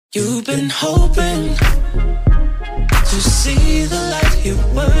You've been hoping to see the light. Your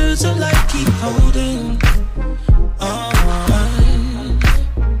words of light keep holding on,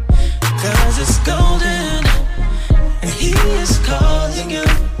 'cause it's golden and he is calling you,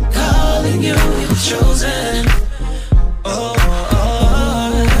 you're chosen.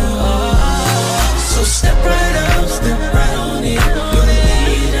 So step right up, step right on in. You're the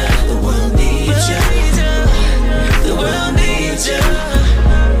leader, the world needs you. The world needs you.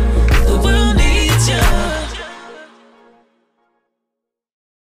 The world needs you.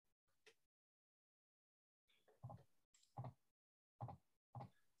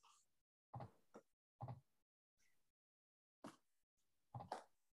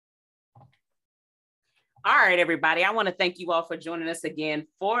 All right, everybody. I want to thank you all for joining us again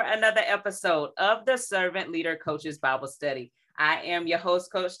for another episode of the Servant Leader Coaches Bible Study. I am your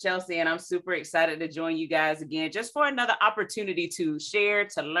host, Coach Chelsea, and I'm super excited to join you guys again just for another opportunity to share,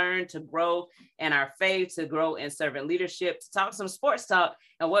 to learn, to grow in our faith, to grow in servant leadership, to talk some sports talk.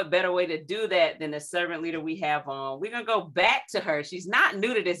 And what better way to do that than the servant leader we have on? We're going to go back to her. She's not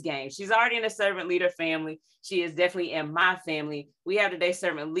new to this game. She's already in the servant leader family. She is definitely in my family. We have today's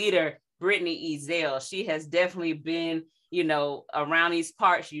servant leader, Brittney Ezell. She has definitely been, around these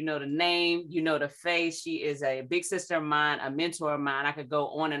parts. You know the name, you know the face. She is a big sister of mine, a mentor of mine. I could go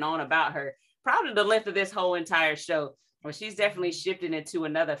on and on about her, probably the length of this whole entire show. But she's definitely shifted into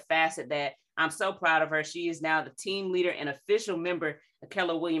another facet that I'm so proud of her. She is now the team leader and official member of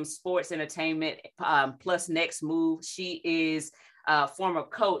Keller Williams Sports Entertainment plus Next Move. She is a former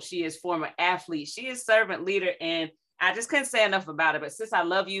coach. She is former athlete. She is servant leader, and I just couldn't say enough about it. But since I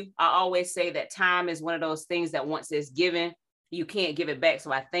love you, I always say that time is one of those things that once it's given, you can't give it back.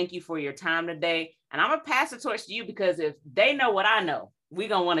 So I thank you for your time today. And I'm going to pass the torch to you, because if they know what I know, we're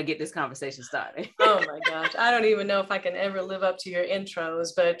going to want to get this conversation started. Oh my gosh. I don't even know if I can ever live up to your intros,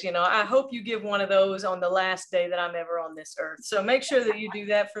 but I hope you give one of those on the last day that I'm ever on this earth. So make sure that you do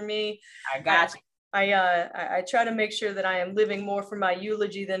that for me. I got you. I try to make sure that I am living more for my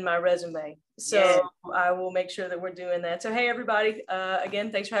eulogy than my resume. So yeah. I will make sure that we're doing that. So, hey, everybody, again,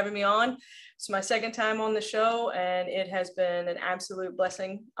 thanks for having me on. It's my second time on the show, and it has been an absolute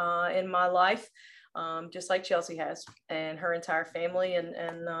blessing in my life, just like Chelsea has, and her entire family, and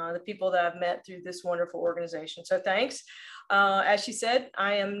the people that I've met through this wonderful organization. So thanks. As she said,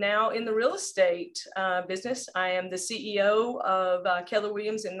 I am now in the real estate business. I am the CEO of Keller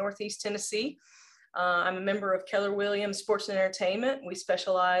Williams in Northeast Tennessee. I'm a member of Keller Williams Sports and Entertainment. We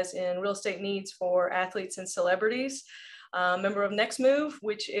specialize in real estate needs for athletes and celebrities. Member of Next Move,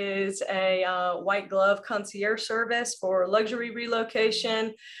 which is a white glove concierge service for luxury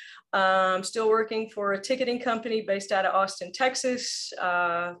relocation. Still working for a ticketing company based out of Austin, Texas.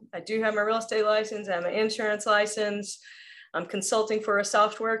 I do have my real estate license. I have an insurance license. I'm consulting for a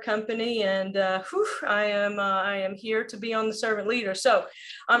software company, and I am here to be on the servant leader. So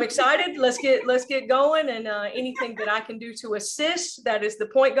I'm excited. Let's get going, and anything that I can do to assist, that is the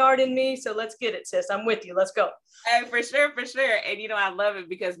point guard in me. So let's get it, sis. I'm with you. Let's go. Hey, for sure. And I love it,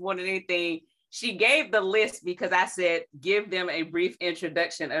 because more than anything, she gave the list because I said, give them a brief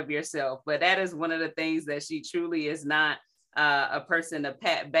introduction of yourself. But that is one of the things that she truly is not a person to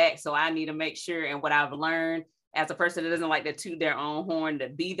pat back. So I need to make sure, and what I've learned as a person that doesn't like to toot their own horn, to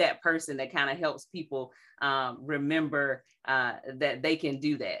be that person that kind of helps people remember that they can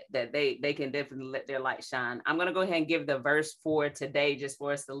do that they can definitely let their light shine. I'm going to go ahead and give the verse for today, just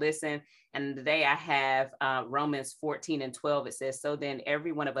for us to listen. And today I have Romans 14:12. It says, so then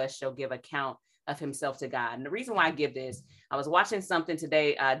every one of us shall give account of himself to God. And the reason why I give this, I was watching something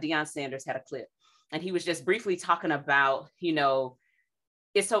today. Deion Sanders had a clip, and he was just briefly talking about,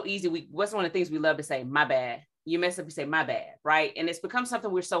 it's so easy. What's one of the things we love to say? My bad. You mess up, you say, my bad, right? And it's become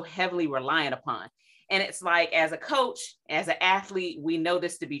something we're so heavily reliant upon. And it's like, as a coach, as an athlete, we know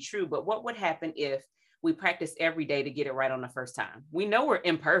this to be true, but what would happen if we practice every day to get it right on the first time? We know we're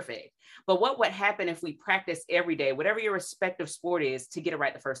imperfect, but what would happen if we practice every day, whatever your respective sport is, to get it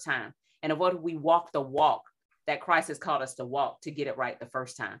right the first time? And what if we walk the walk that Christ has called us to walk to get it right the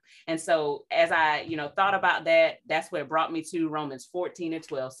first time? And so as I, thought about that, that's what brought me to Romans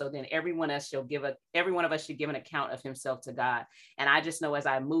 14:12. So then every one of us should give an account of himself to God. And I just know, as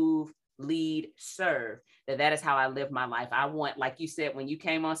I move, lead, serve, that is how I live my life. I want, like you said, when you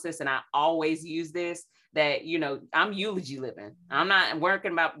came on, sis, and I always use this, that, I'm eulogy living. I'm not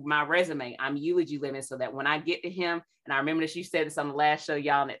working about my resume. I'm eulogy living, so that when I get to him, and I remember that she said this on the last show,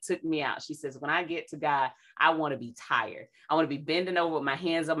 y'all, and it took me out. She says, when I get to God, I want to be tired. I want to be bending over with my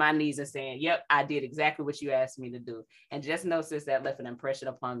hands on my knees and saying, yep, I did exactly what you asked me to do. And just know, sis, that left an impression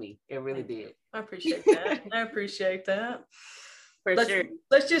upon me. It really did. I appreciate that. I appreciate that. For sure.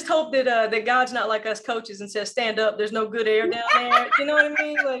 Let's just hope that that God's not like us coaches and says, stand up. There's no good air down there. You know what I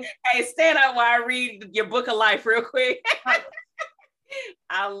mean? Like, hey, stand up while I read your book of life real quick.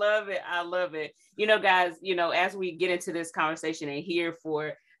 I love it. I love it. You know, guys, you know, as we get into this conversation and hear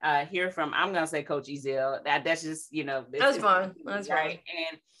from, I'm going to say Coach Ezell, that's just, you know, that's fine. That's right.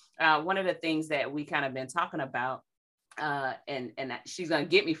 And one of the things that we kind of been talking about, and she's going to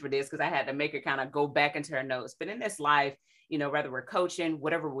get me for this because I had to make her kind of go back into her notes. But in this life, you know, whether we're coaching,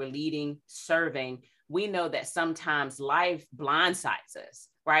 whatever we're leading, serving, we know that sometimes life blindsides us,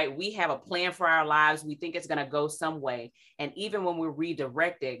 right? We have a plan for our lives. We think it's going to go some way. And even when we're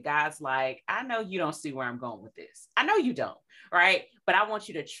redirected, God's like, I know you don't see where I'm going with this. I know you don't, right? But I want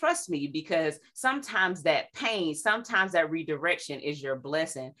you to trust me because sometimes that pain, sometimes that redirection is your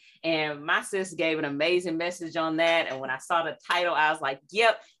blessing. And my sis gave an amazing message on that. And when I saw the title, I was like,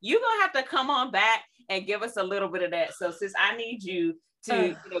 yep, you're going to have to come on back and give us a little bit of that. So sis, I need you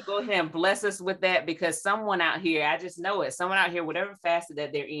to go ahead and bless us with that, because someone out here, I just know it, someone out here, whatever facet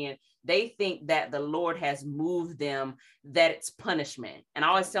that they're in, they think that the Lord has moved them, that it's punishment. And I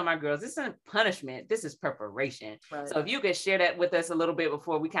always tell my girls, this isn't punishment, this is preparation. Right. So if you could share that with us a little bit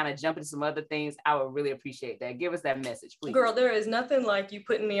before we kind of jump into some other things, I would really appreciate that. Give us that message, please. Girl, there is nothing like you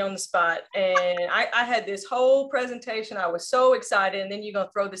putting me on the spot. And I had this whole presentation. I was so excited. And then you're going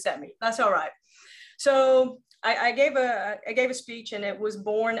to throw this at me. That's all right. So I gave a speech, and it was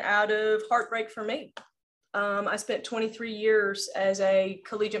born out of heartbreak for me. I spent 23 years as a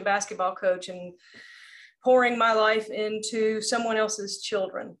collegiate basketball coach and pouring my life into someone else's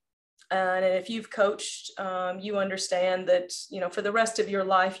children. And if you've coached, you understand that, you know, for the rest of your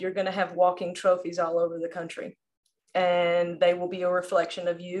life, you're going to have walking trophies all over the country, and they will be a reflection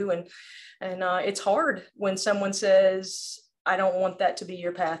of you. And it's hard when someone says, I don't want that to be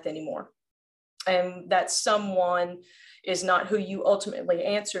your path anymore. And that someone is not who you ultimately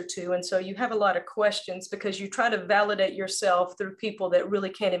answer to. And so you have a lot of questions because you try to validate yourself through people that really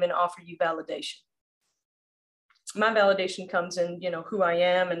can't even offer you validation. My validation comes in, you know, who I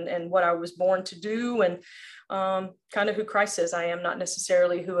am and what I was born to do, and kind of who Christ says I am, not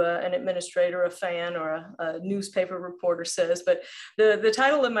necessarily who an administrator, a fan, or a newspaper reporter says. But the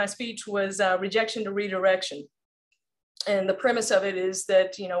title of my speech was Rejection to Redirection. And the premise of it is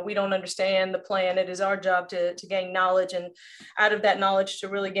that, you know, we don't understand the plan. It is our job to gain knowledge, and out of that knowledge to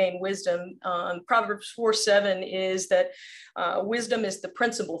really gain wisdom. Proverbs 4:7 is that wisdom is the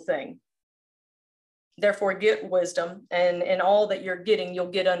principal thing. Therefore, get wisdom, and in all that you're getting, you'll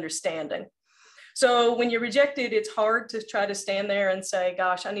get understanding. So when you're rejected, it's hard to try to stand there and say,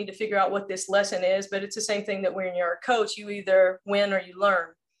 gosh, I need to figure out what this lesson is. But it's the same thing that when you're a coach, you either win or you learn.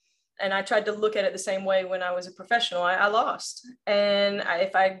 And I tried to look at it the same way when I was a professional. I lost. And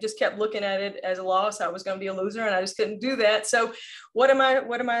if I just kept looking at it as a loss, I was going to be a loser, and I just couldn't do that. So what am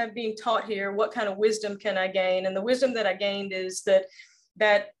I being taught here? What kind of wisdom can I gain? And the wisdom that I gained is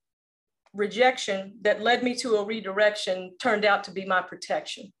that rejection that led me to a redirection turned out to be my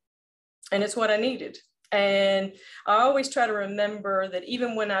protection. And it's what I needed. And I always try to remember that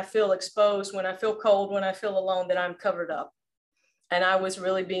even when I feel exposed, when I feel cold, when I feel alone, that I'm covered up. And I was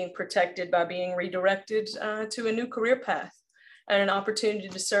really being protected by being redirected to a new career path and an opportunity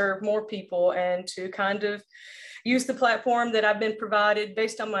to serve more people and to kind of use the platform that I've been provided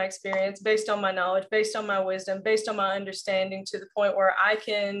based on my experience, based on my knowledge, based on my wisdom, based on my understanding, to the point where I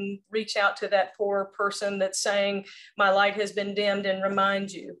can reach out to that poor person that's saying my light has been dimmed, and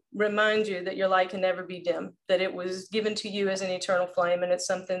remind you that your light can never be dim, that it was given to you as an eternal flame, and it's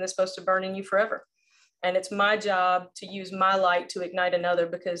something that's supposed to burn in you forever. And it's my job to use my light to ignite another,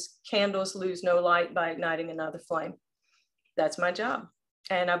 because candles lose no light by igniting another flame. That's my job.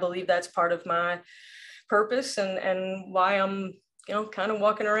 And I believe that's part of my purpose and why I'm, you know, kind of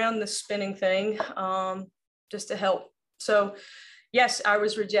walking around this spinning thing, just to help. So yes, I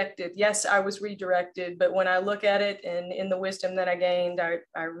was rejected. Yes, I was redirected. But when I look at it and in the wisdom that I gained,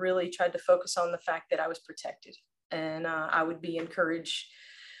 I really tried to focus on the fact that I was protected. And I would be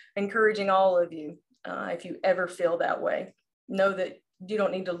encouraging all of you, if you ever feel that way, know that you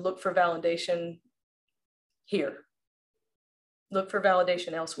don't need to look for validation here. Look for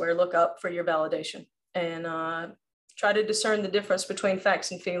validation elsewhere. Look up for your validation, and try to discern the difference between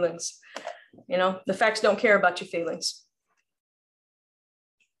facts and feelings. You know, the facts don't care about your feelings.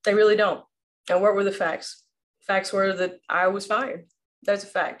 They really don't. And what were the facts? Facts were that I was fired. That's a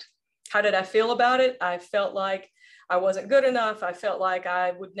fact. How did I feel about it? I felt like I wasn't good enough. I felt like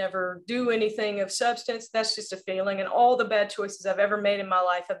I would never do anything of substance. That's just a feeling. And all the bad choices I've ever made in my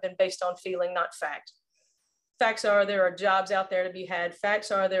life have been based on feeling, not fact. Facts are there are jobs out there to be had.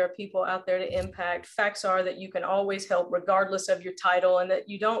 Facts are there are people out there to impact. Facts are that you can always help regardless of your title, and that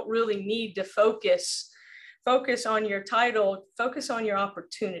you don't really need to focus on your title, focus on your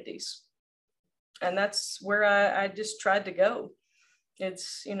opportunities. And that's where I just tried to go.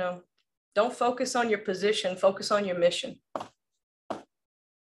 It's, don't focus on your position, focus on your mission.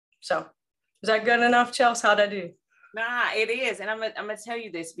 So is that good enough, Chelsea? How'd I do? Nah, it is. And I'm gonna tell you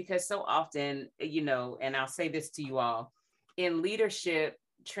this because so often, and I'll say this to you all, in leadership,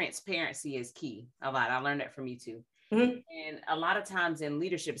 transparency is key. A lot. I learned that from you too. Mm-hmm. And a lot of times in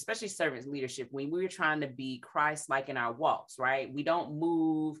leadership, especially servant leadership, when we're trying to be Christ-like in our walks, right? We don't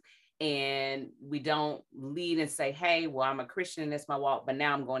move and we don't lead and say, hey, well, I'm a Christian and that's my walk, but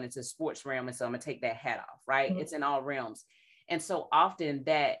now I'm going into the sports realm. And so I'm gonna take that hat off, right? Mm-hmm. It's in all realms. And so often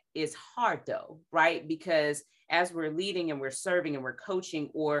that is hard though, right? Because as we're leading and we're serving and we're coaching,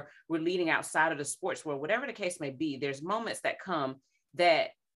 or we're leading outside of the sports world, whatever the case may be, there's moments that come that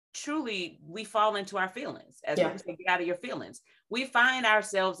truly we fall into our feelings. As we say, get out of your feelings. We find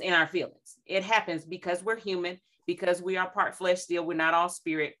ourselves in our feelings. It happens because we're human, because we are part flesh still, we're not all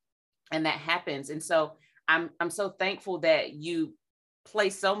spirit, and that happens. And so I'm so thankful that you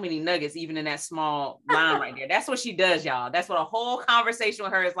place so many nuggets, even in that small line right there. That's what she does, y'all. That's what a whole conversation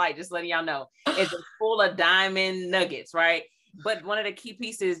with her is like, just letting y'all know. It's full of diamond nuggets, right? But one of the key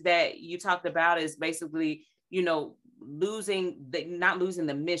pieces that you talked about is basically, not losing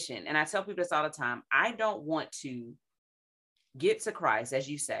the mission. And I tell people this all the time. I don't want to get to Christ, as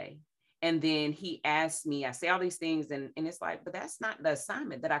you say, and then he asks me, I say all these things, and it's like, but that's not the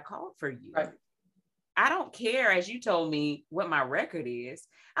assignment that I called for you. Right. I don't care, as you told me, what my record is.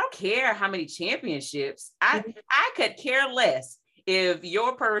 I don't care how many championships. I could care less if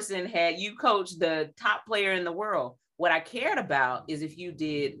your person had you coached the top player in the world. What I cared about is if you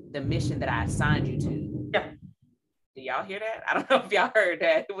did the mission that I assigned you to. Yeah. Do y'all hear that? I don't know if y'all heard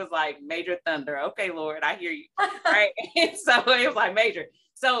that. It was like major thunder. Okay, Lord, I hear you. Right. And so it was like major.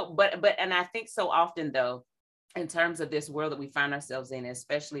 So, and I think so often though, in terms of this world that we find ourselves in,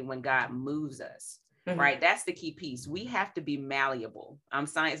 especially when God moves us, mm-hmm. right? That's the key piece. We have to be malleable. I'm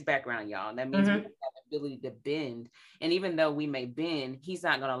science background, y'all. That means mm-hmm. we have the ability to bend. And even though we may bend, he's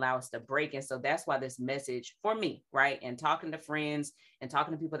not going to allow us to break. And so that's why this message for me, right? And talking to friends and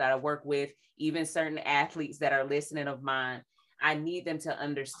talking to people that I work with, even certain athletes that are listening of mine, I need them to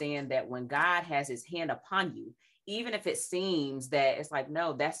understand that when God has his hand upon you, even if it seems that it's like,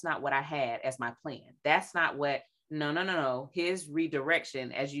 no, that's not what I had as my plan. That's not what, no. His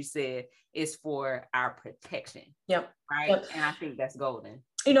redirection, as you said, is for our protection. Yep. Right. Yep. And I think that's golden.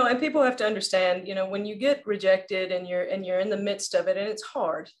 And people have to understand, when you get rejected and you're in the midst of it and it's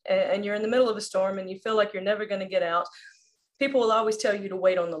hard and you're in the middle of a storm and you feel like you're never going to get out, people will always tell you to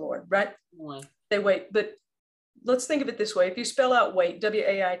wait on the Lord, right? Mm-hmm. They wait. But let's think of it this way. If you spell out wait,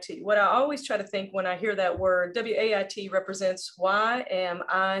 W-A-I-T, what I always try to think when I hear that word, W-A-I-T represents, why am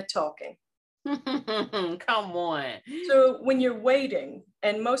I talking? Come on. So when you're waiting,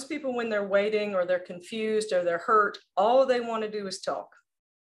 and most people when they're waiting or they're confused or they're hurt, all they want to do is talk.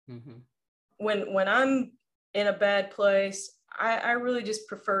 Mm-hmm. When I'm in a bad place, I really just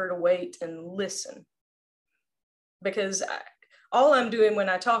prefer to wait and listen, because all I'm doing when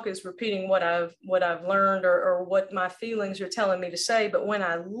I talk is repeating what I've learned or what my feelings are telling me to say. But when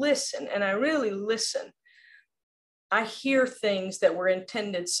I listen, and I really listen, I hear things that were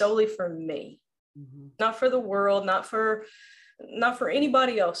intended solely for me, mm-hmm. not for the world, not for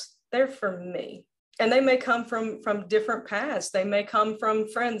anybody else. They're for me. And they may come from different paths. They may come from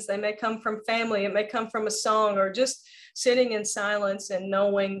friends. They may come from family. It may come from a song, or just sitting in silence and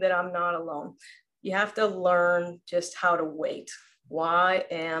knowing that I'm not alone. You have to learn just how to wait. Why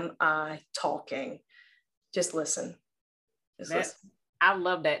am I talking? Just listen. Listen. I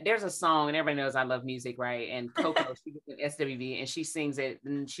love that. There's a song, and everybody knows I love music, right? And Coco, she was in SWV, and she sings it,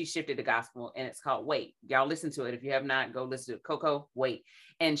 and she shifted the gospel, and it's called Wait. Y'all listen to it. If you have not, go listen to it. Coco, Wait.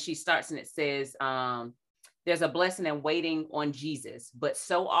 And she starts, and it says, there's a blessing in waiting on Jesus. But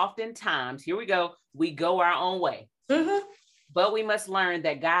so oftentimes, here we go our own way. Mm-hmm. But we must learn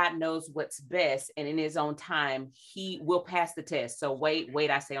that God knows what's best, and in his own time, he will pass the test. So wait,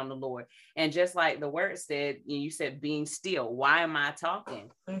 I say on the Lord. And just like the word said, you said being still. Why am I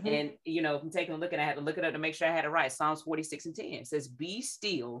talking? Mm-hmm. And, if I'm taking a look at it, I had to look it up to make sure I had it right. Psalms 46:10 says, be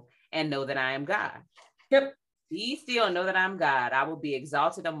still and know that I am God. Yep. Be still and know that I'm God. I will be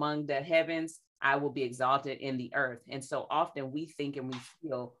exalted among the heavens. I will be exalted in the earth. And so often we think and we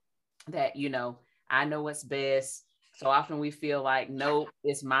feel that, I know what's best. So often we feel like, nope,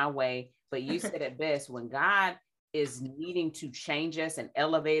 it's my way. But you said it best, when God is needing to change us and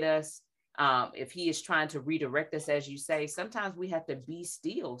elevate us, If he is trying to redirect us, as you say, sometimes we have to be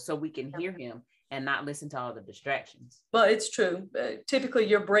still so we can hear him and not listen to all the distractions. Well, it's true. Typically,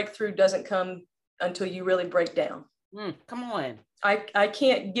 your breakthrough doesn't come until you really break down. Come on. I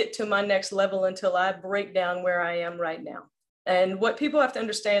can't get to my next level until I break down where I am right now. And what people have to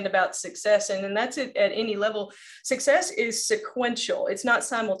understand about success, and that's it at any level, success is sequential. It's not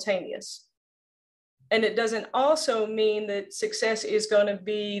simultaneous. And it doesn't also mean that success is going to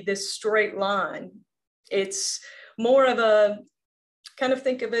be this straight line. It's more of a kind of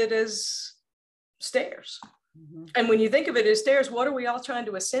think of it as stairs. Mm-hmm. And when you think of it as stairs, what are we all trying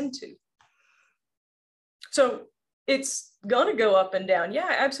to ascend to? So it's going to go up and down.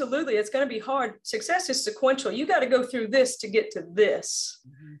 Yeah, absolutely. It's going to be hard. Success is sequential. You got to go through this to get to this.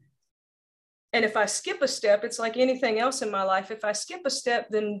 Mm-hmm. And if I skip a step, it's like anything else in my life. If I skip a step,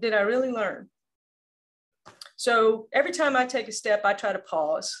 then did I really learn? So every time I take a step, I try to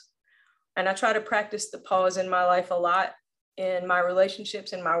pause. And I try to practice the pause in my life a lot, in my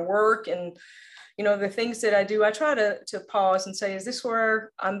relationships, in my work, and the things that I do. I try to pause and say, is this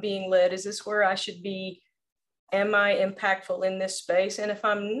where I'm being led? Is this where I should be? Am I impactful in this space? And if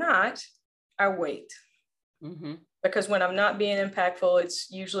I'm not, I wait. Mm-hmm. Because when I'm not being impactful,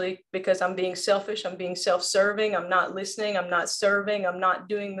 it's usually because I'm being selfish, I'm being self-serving, I'm not listening, I'm not serving, I'm not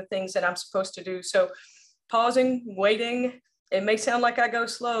doing the things that I'm supposed to do. So pausing, waiting, it may sound like I go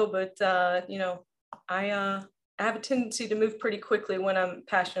slow, but I have a tendency to move pretty quickly when I'm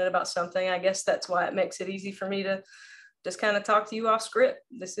passionate about something. I guess that's why it makes it easy for me to just kind of talk to you off script.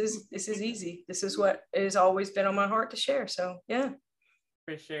 This is easy. This is what has always been on my heart to share. So yeah.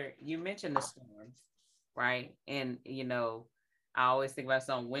 For sure. You mentioned the storms, right? And I always think about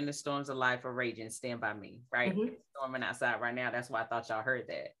song, when the storms of life are raging, stand by me, right? Mm-hmm. It's storming outside right now. That's why I thought y'all heard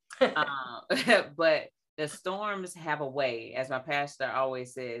that. But the storms have a way, as my pastor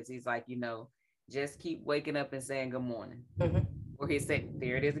always says, he's like, just keep waking up and saying good morning. Mm-hmm. Or he said,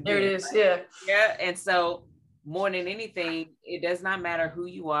 there it is again. There it is, right? yeah. Yeah, and so more than anything, it does not matter who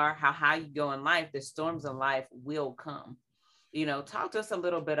you are, how high you go in life, the storms of life will come. Talk to us a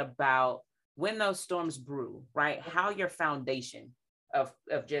little bit about when those storms brew, right? How your foundation of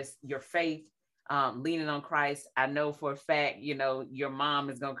just your faith, leaning on Christ. I know for a fact, your mom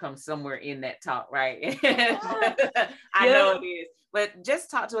is going to come somewhere in that talk, right? I know it is. But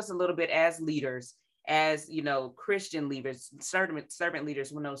just talk to us a little bit as leaders, as Christian leaders, servant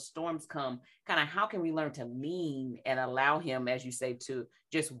leaders, when those storms come, kind of how can we learn to lean and allow him, as you say, to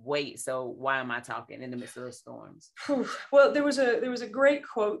just wait? So why am I talking in the midst of those storms? Well, there was a great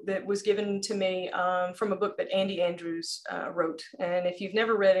quote that was given to me from a book that Andy Andrews wrote. And if you've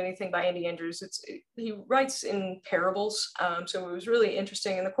never read anything by Andy Andrews, he writes in parables. So it was really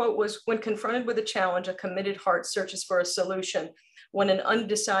interesting. And the quote was, when confronted with a challenge, a committed heart searches for a solution, when an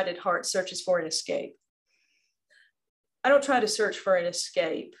undecided heart searches for an escape. I don't try to search for an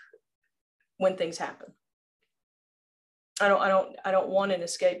escape when things happen. I don't want an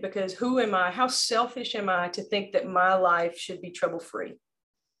escape, because who am I? How selfish am I to think that my life should be trouble-free?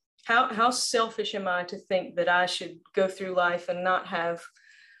 How selfish am I to think that I should go through life and not have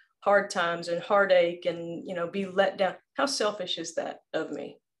hard times and heartache and be let down? How selfish is that of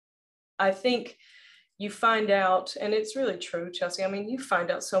me? I think you find out, and it's really true, Chelsea. I mean, you find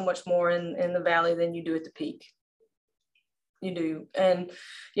out so much more in the valley than you do at the peak. You do. And,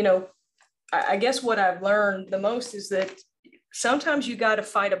 I guess what I've learned the most is that sometimes you got to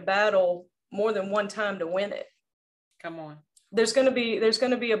fight a battle more than one time to win it. Come on. There's going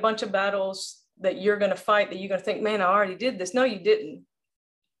to be a bunch of battles that you're going to fight that you're going to think, man, I already did this. No, you didn't.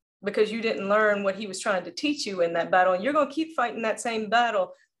 Because you didn't learn what he was trying to teach you in that battle. And you're going to keep fighting that same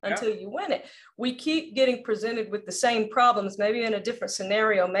battle until you win it. We keep getting presented with the same problems, maybe in a different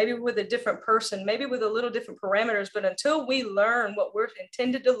scenario, maybe with a different person, maybe with a little different parameters. But until we learn what we're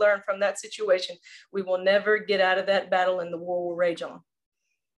intended to learn from that situation, we will never get out of that battle and the war will rage on.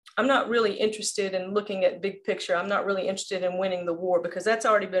 I'm not really interested in looking at big picture. I'm not really interested in winning the war, because that's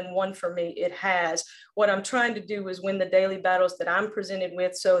already been won for me. It has. What I'm trying to do is win the daily battles that I'm presented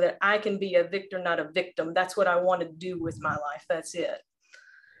with so that I can be a victor, not a victim. That's what I want to do with my life. That's it.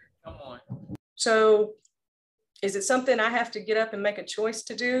 Come on. So is it something I have to get up and make a choice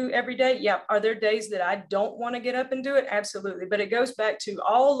to do every day? Yeah. Are there days that I don't want to get up and do it? Absolutely. But it goes back to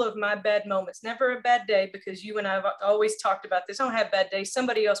all of my bad moments. Never a bad day, because you and I have always talked about this. I don't have bad days.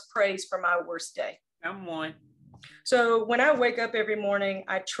 Somebody else prays for my worst day. Come on. So when I wake up every morning,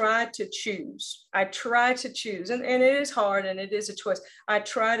 I try to choose. And it is hard and it is a choice. I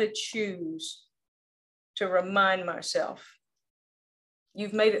try to choose to remind myself,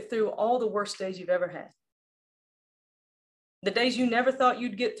 you've made it through all the worst days you've ever had. The days you never thought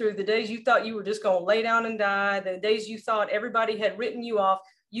you'd get through, the days you thought you were just going to lay down and die, the days you thought everybody had written you off,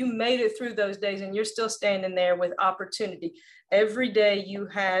 you made it through those days and you're still standing there with opportunity. Every day you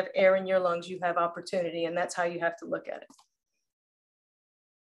have air in your lungs, you have opportunity, and that's how you have to look at it.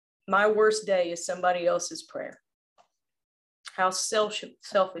 My worst day is somebody else's prayer. How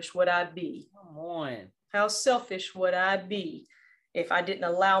selfish would I be? Come on. How selfish would I be if I didn't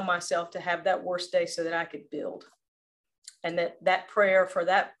allow myself to have that worst day so that I could build? And that prayer for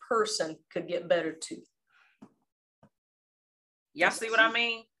that person could get better too. Y'all see what I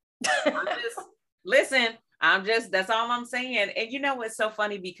mean? That's all I'm saying. And you know what's so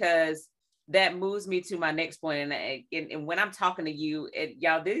funny, because that moves me to my next point. And when I'm talking to you,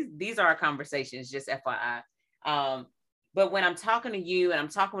 y'all, these are our conversations, just FYI. But when I'm talking to you and I'm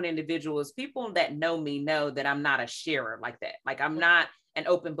talking with individuals, people that know me know that I'm not a sharer like that. Like, I'm not an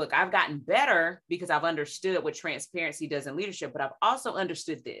open book. I've gotten better because I've understood what transparency does in leadership, but I've also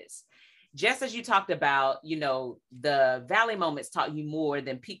understood this. Just as you talked about, you know, the valley moments taught you more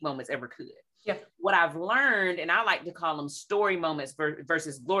than peak moments ever could. Yeah. What I've learned, and I like to call them story moments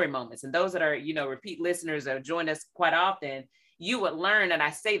versus glory moments. And those that are, you know, repeat listeners or join us quite often, you would learn, and I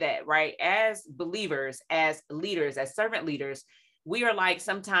say that, right? As believers, as leaders, as servant leaders, we are like,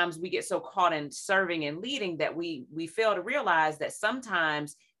 sometimes we get so caught in serving and leading that we fail to realize that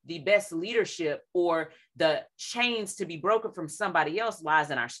sometimes the best leadership or the chains to be broken from somebody else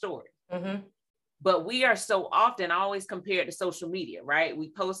lies in our story. Mm-hmm. But we are so often always compared to social media, right? We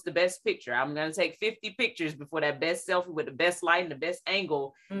post the best picture. I'm going to take 50 pictures before that best selfie with the best light and the best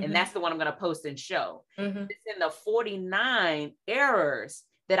angle. Mm-hmm. And that's the one I'm going to post and show. Mm-hmm. It's in the 49 errors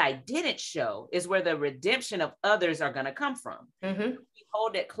that I didn't show is where the redemption of others are going to come from. Mm-hmm. We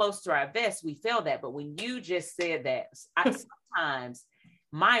hold it close to our vest. We feel that. But when you just said that, sometimes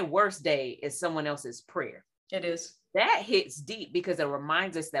my worst day is someone else's prayer. It is. That hits deep because it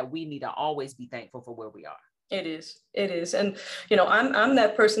reminds us that we need to always be thankful for where we are. It is. It is. And, you know, I'm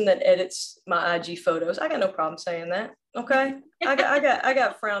that person that edits my IG photos. I got no problem saying that. Okay. I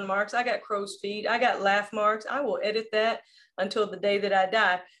got frown marks. I got crow's feet. I got laugh marks. I will edit that until the day that I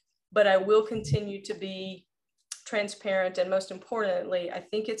die, but I will continue to be transparent. And most importantly, I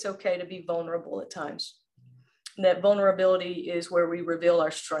think it's okay to be vulnerable at times. And that vulnerability is where we reveal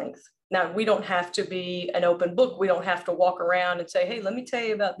our strength. Now, we don't have to be an open book. We don't have to walk around and say, hey, let me tell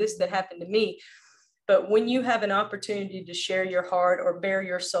you about this that happened to me. But when you have an opportunity to share your heart or bare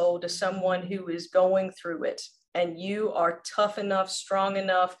your soul to someone who is going through it, and you are tough enough, strong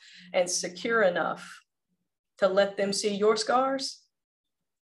enough, and secure enough to let them see your scars,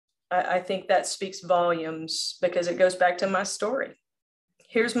 I think that speaks volumes, because it goes back to my story.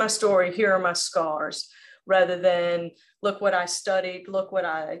 Here's my story. Here are my scars. Rather than look what I studied, look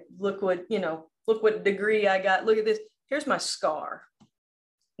what degree I got. Look at this. Here's my scar.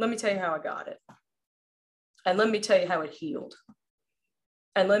 Let me tell you how I got it. And let me tell you how it healed.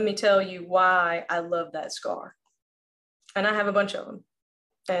 And let me tell you why I love that scar. And I have a bunch of them.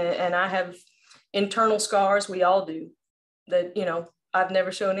 And I have internal scars. We all do that, you know, I've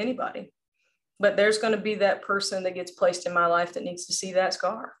never shown anybody. But there's going to be that person that gets placed in my life that needs to see that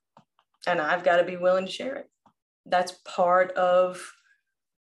scar. And I've got to be willing to share it. That's part of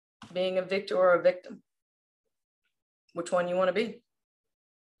being a victor or a victim. Which one you want to be?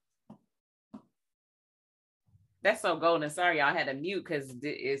 That's so golden. Sorry, y'all had to mute because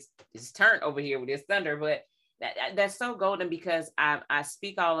it's turned over here with this thunder. But that's so golden, because I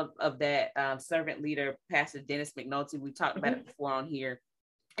speak all of that servant leader, Pastor Dennis McNulty. We talked about it before on here.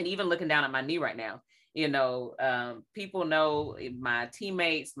 And even looking down at my knee right now. You know, people know my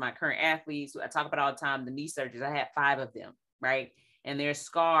teammates, my current athletes, I talk about all the time, the knee surgeries. I had 5 of them, right? And there's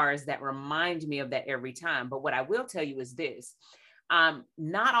scars that remind me of that every time. But what I will tell you is this, I'm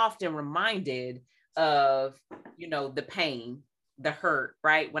not often reminded of, you know, the pain, the hurt,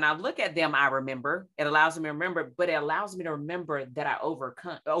 right? When I look at them, I remember. It allows me to remember, but it allows me to remember that I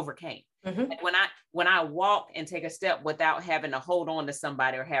overcame. Mm-hmm. When I walk and take a step without having to hold on to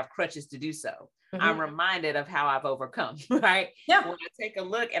somebody or have crutches to do so, mm-hmm. I'm reminded of how I've overcome, right? Yeah. When I take a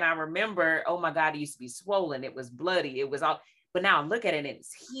look and I remember, oh my God, it used to be swollen. It was bloody. It was all, but now I look at it and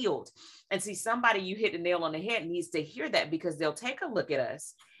it's healed. And see, somebody, you hit the nail on the head, needs to hear that, because they'll take a look at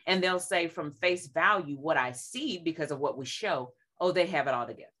us and they'll say, from face value, what I see because of what we show, oh, they have it all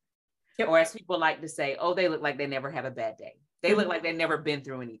together. Yep. Or as people like to say, oh, they look like they never have a bad day. They mm-hmm. look like they've never been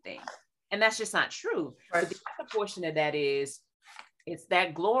through anything. And that's just not true. Right. But the other portion of that is, it's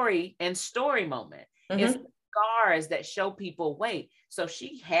that glory and story moment. Mm-hmm. It's scars that show people, wait, so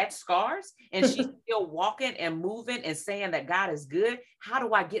she had scars and she's still walking and moving and saying that God is good. How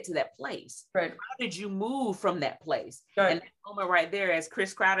do I get to that place? Right. How did you move from that place? Right. And that moment right there, as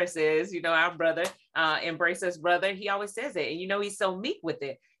Chris Crowder says, our brother, embrace us, brother. He always says it. And he's so meek with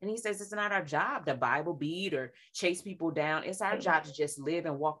it. And he says, it's not our job to Bible beat or chase people down. It's our job to just live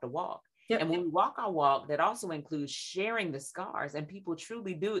and walk the walk. Yep. And when we walk our walk, that also includes sharing the scars, and people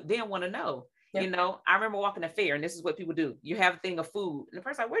truly do then want to know. Yep. I remember walking a fair, and this is what people do. You have a thing of food, and the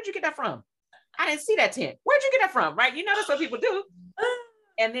person's like, where'd you get that from? I didn't see that tent. Where'd you get that from? Right? That's what people do.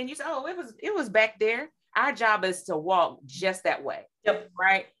 And then you say, oh, it was back there. Our job is to walk just that way. Yep.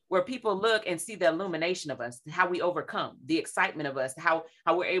 Right? Where people look and see the illumination of us, how we overcome, the excitement of us, how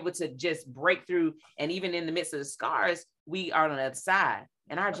we're able to just break through. And even in the midst of the scars, we are on the other side.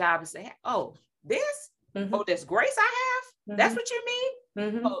 And our job is to say, oh, this? Mm-hmm. Oh, this grace I have? Mm-hmm. That's what you mean?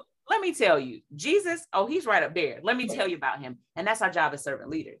 Mm-hmm. Oh, let me tell you, Jesus, he's right up there. Let me tell you about him. And that's our job as servant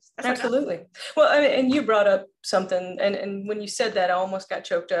leaders. Absolutely. Well, I mean, and you brought up something, and when you said that, I almost got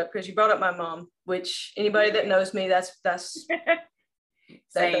choked up because you brought up my mom, which anybody that knows me, that's that's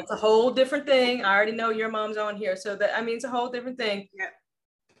a whole different thing. I already know your mom's on here. So it's a whole different thing. Yeah.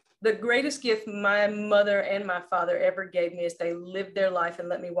 The greatest gift my mother and my father ever gave me is they lived their life and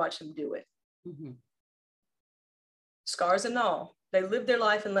let me watch them do it. Mm-hmm. Scars and all. They lived their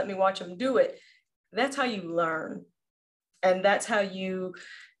life and let me watch them do it. That's how you learn. And that's how you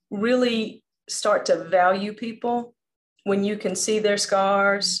really start to value people, when you can see their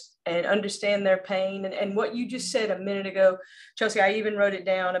scars and understand their pain. And what you just said a minute ago, Chelsea, I even wrote it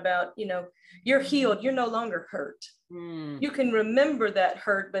down about, you're healed. You're no longer hurt. Mm. You can remember that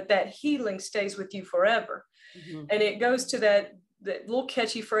hurt, but that healing stays with you forever. Mm-hmm. And it goes to that little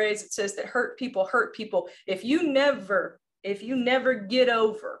catchy phrase. It says that hurt people hurt people. If you never get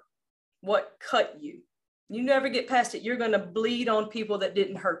over what cut you, you never get past it, you're going to bleed on people that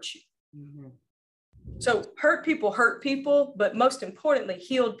didn't hurt you. Mm-hmm. So hurt people, but most importantly,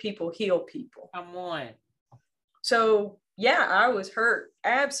 healed people heal people. Come on. So yeah, I was hurt.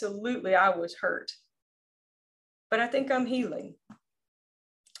 Absolutely, I was hurt. But I think I'm healing.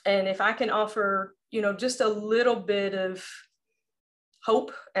 And if I can offer, just a little bit of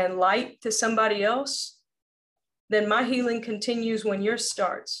hope and light to somebody else, then my healing continues when yours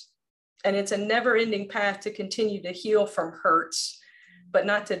starts. And it's a never-ending path to continue to heal from hurts, but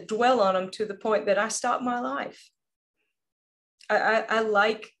not to dwell on them to the point that I stop my life. I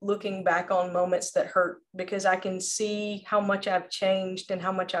like looking back on moments that hurt, because I can see how much I've changed and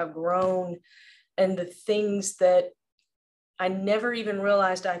how much I've grown, and the things that I never even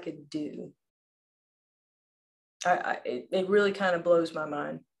realized I could do. It really kind of blows my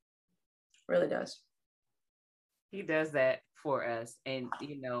mind. It really does. He does that for us. And,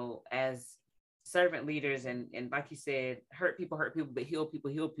 as servant leaders and like you said, hurt people, but heal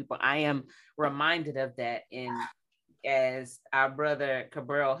people. I am reminded of that. And as our brother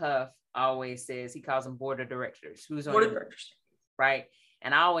Cabral Huff always says, he calls them board of directors. Who's on board of directors? Right.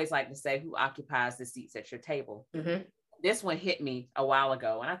 And I always like to say, who occupies the seats at your table? Mm-hmm. This one hit me a while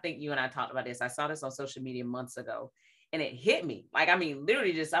ago. And I think you and I talked about this. I saw this on social media months ago. And it hit me.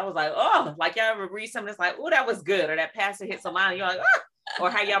 Literally I was like, oh, like y'all ever read something that's like, oh, that was good. Or that pastor hits a line. And you're like, ah. Or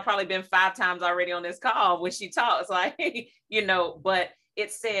how y'all probably been 5 times already on this call when she talks, like, but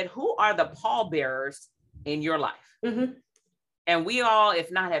it said, who are the pallbearers in your life? Mm-hmm. And we all, if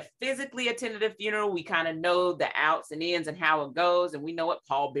not have physically attended a funeral, we kind of know the outs and ins and how it goes. And we know what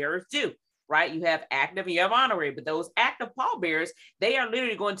pallbearers do, right? You have active and you have honorary, but those active pallbearers, they are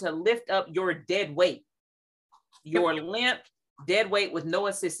literally going to lift up your dead weight. Your limp, dead weight with no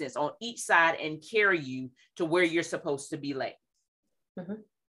assistance on each side and carry you to where you're supposed to be laid. Mm-hmm.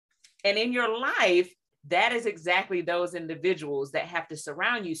 And in your life, that is exactly those individuals that have to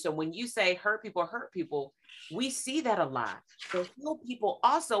surround you. So when you say hurt people, we see that a lot. The heal people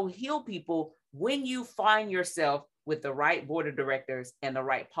also heal people when you find yourself with the right board of directors and the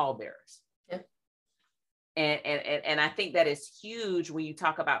right pallbearers. Yeah. And I think that is huge when you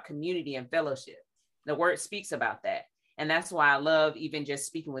talk about community and fellowship. The word speaks about that. And that's why I love even just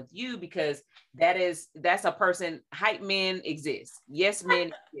speaking with you, because that's a person. Hype men exist. Yes,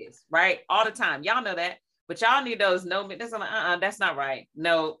 men exist, right? All the time. Y'all know that. But y'all need those no men. That's not right.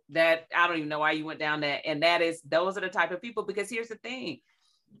 No, that I don't even know why you went down that. And those are the type of people, because here's the thing.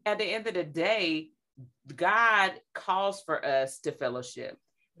 At the end of the day, God calls for us to fellowship.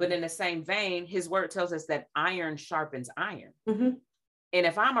 But in the same vein, his word tells us that iron sharpens iron. Mm-hmm. And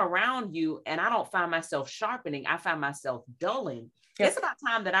if I'm around you and I don't find myself sharpening, I find myself dulling. Yep. It's about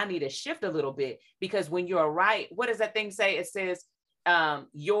time that I need to shift a little bit, because when you're right, what does that thing say? It says,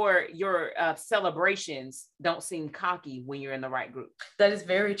 your celebrations don't seem cocky when you're in the right group. That is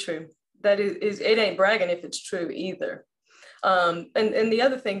very true. That is it ain't bragging if it's true either. And the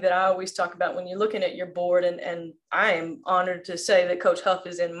other thing that I always talk about when you're looking at your board, and I am honored to say that Coach Huff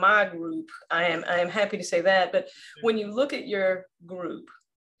is in my group. I am happy to say that. But when you look at your group,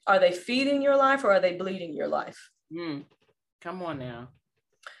 are they feeding your life or are they bleeding your life? Come on now.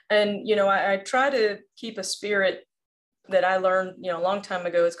 And, I try to keep a spirit that I learned, a long time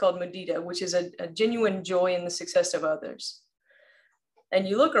ago. It's called mudita, which is a genuine joy in the success of others. And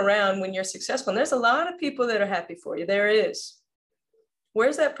you look around when you're successful, and there's a lot of people that are happy for you. There is.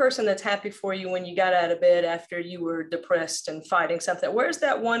 Where's that person that's happy for you when you got out of bed after you were depressed and fighting something? Where's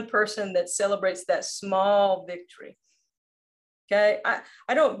that one person that celebrates that small victory? Okay.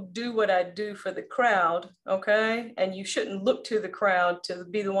 I don't do what I do for the crowd. Okay. And you shouldn't look to the crowd to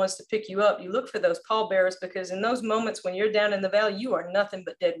be the ones to pick you up. You look for those pallbearers, because in those moments when you're down in the valley, you are nothing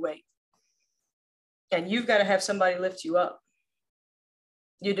but dead weight. And you've got to have somebody lift you up.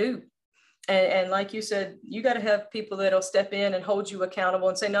 You do. And like you said, you got to have people that'll step in and hold you accountable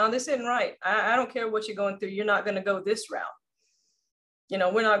and say, no, this isn't right. I don't care what you're going through. You're not going to go this route.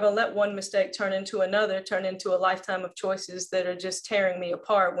 We're not going to let one mistake turn into another, turn into a lifetime of choices that are just tearing me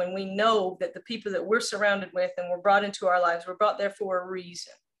apart, when we know that the people that we're surrounded with and were brought into our lives were brought there for a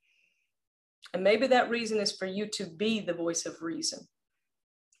reason. And maybe that reason is for you to be the voice of reason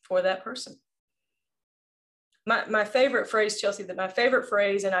for that person. My favorite phrase, Chelsea, and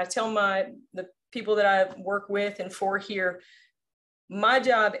I tell the people that I work with and for here, my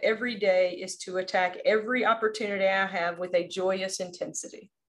job every day is to attack every opportunity I have with a joyous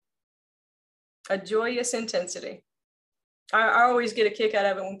intensity. A joyous intensity. I always get a kick out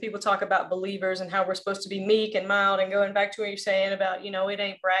of it when people talk about believers and how we're supposed to be meek and mild, and going back to what you're saying about, it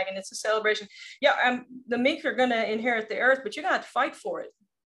ain't bragging, it's a celebration. Yeah, the meek are going to inherit the earth, but you're going to have to fight for it.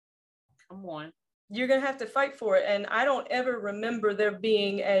 Come on. You're going to have to fight for it. And I don't ever remember there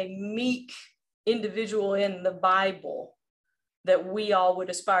being a meek individual in the Bible that we all would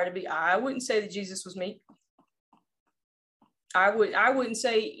aspire to be. I wouldn't say that Jesus was meek. I wouldn't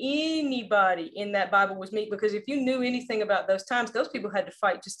say anybody in that Bible was meek, because if you knew anything about those times, those people had to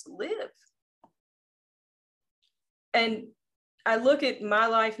fight just to live. And I look at my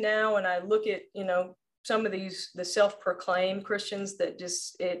life now, and I look at, some of the self-proclaimed Christians that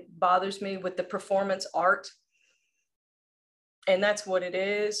it bothers me with the performance art. And that's what it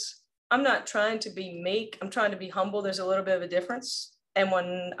is. I'm not trying to be meek. I'm trying to be humble. There's a little bit of a difference. And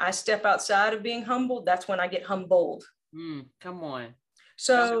when I step outside of being humbled, that's when I get humbled. Come on.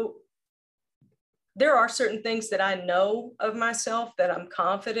 So there are certain things that I know of myself that I'm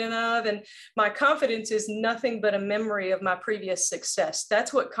confident of. And my confidence is nothing but a memory of my previous success.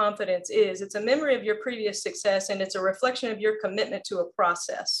 That's what confidence is. It's a memory of your previous success, and it's a reflection of your commitment to a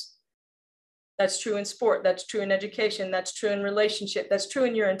process. That's true in sport. That's true in education. That's true in relationship. That's true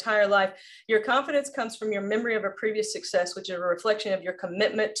in your entire life. Your confidence comes from your memory of a previous success, which is a reflection of your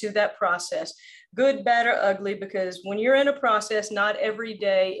commitment to that process. Good, bad, or ugly, because when you're in a process, not every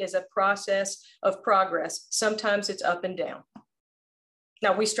day is a process of progress. Sometimes it's up and down.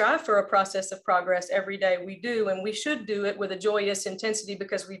 Now, we strive for a process of progress every day. We do, and we should do it with a joyous intensity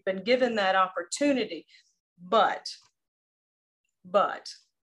because we've been given that opportunity. But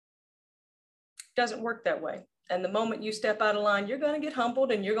it doesn't work that way. And the moment you step out of line, you're going to get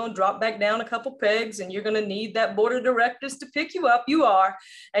humbled, and you're going to drop back down a couple pegs, and you're going to need that board of directors to pick you up. You are.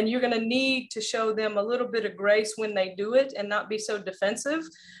 And you're going to need to show them a little bit of grace when they do it and not be so defensive.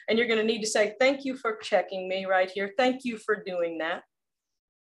 And you're going to need to say, thank you for checking me right here. Thank you for doing that.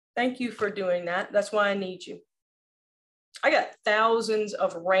 Thank you for doing that. That's why I need you. I got thousands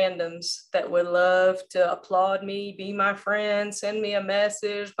of randoms that would love to applaud me, be my friend, send me a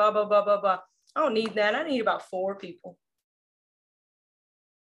message, blah, blah, blah, blah, blah. I don't need that. I need about 4 people.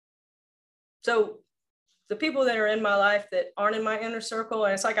 So the people that are in my life that aren't in my inner circle,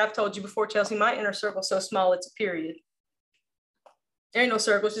 and it's like I've told you before, Chelsea, my inner circle is so small, it's a period. There ain't no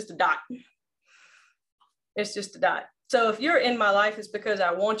circle, it's just a dot. It's just a dot. So if you're in my life, it's because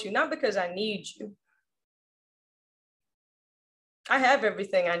I want you, not because I need you. I have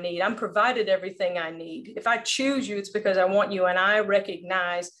everything I need. I'm provided everything I need. If I choose you, it's because I want you, and I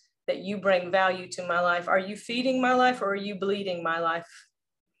recognize that you bring value to my life. Are you feeding my life, or are you bleeding my life?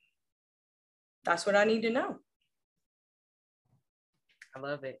 That's what I need to know. I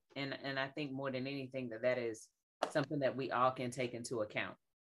love it. And I think more than anything that is something that we all can take into account.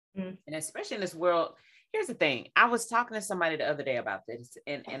 And especially in this world, here's the thing. I was talking to somebody the other day about this,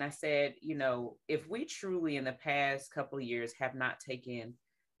 and I said, if we truly in the past couple of years have not taken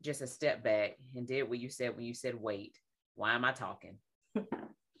just a step back and did what you said when you said, wait, why am I talking?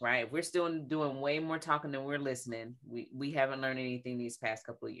 right? We're still doing way more talking than we're listening. We haven't learned anything these past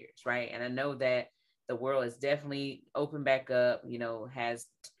couple of years, right? And I know that the world is definitely opened back up, has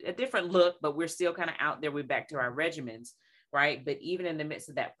a different look, but we're still kind of out there. We're back to our regimens, right? But even in the midst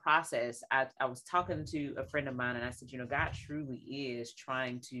of that process, I was talking to a friend of mine and I said, God truly is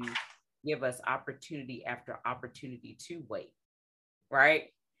trying to give us opportunity after opportunity to wait, right?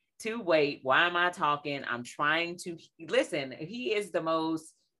 To wait. Why am I talking? I'm trying to listen. He is the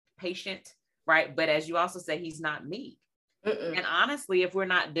most patient, right? But as you also say, he's not me. And honestly, if we're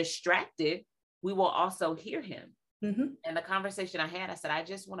not distracted, we will also hear him. Mm-hmm. And the conversation I had, I said, I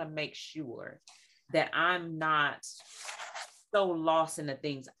just want to make sure that I'm not so lost in the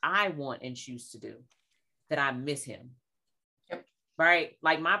things I want and choose to do that I miss him. Yep. Right?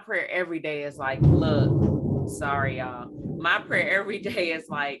 Like my prayer every day is like, look, sorry, y'all. My prayer every day is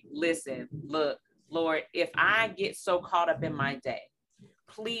like, listen, look, Lord, if I get so caught up in my day,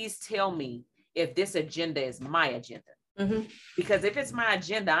 please tell me if this agenda is my agenda. Mm-hmm. Because if it's my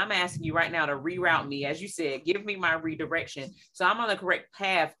agenda, I'm asking you right now to reroute me, as you said, give me my redirection. So I'm on the correct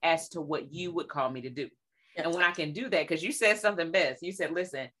path as to what you would call me to do. Yes. And when I can do that, because you said something best, you said,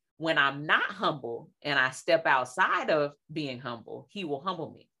 listen, when I'm not humble and I step outside of being humble, he will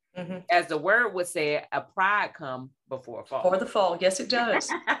humble me. Mm-hmm. As the word would say, a pride come before a fall. Before the fall. Yes, it does.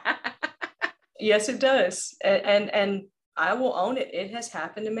 Yes, it does. And I will own it. It has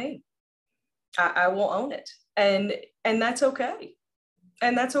happened to me. I will own it. And that's okay.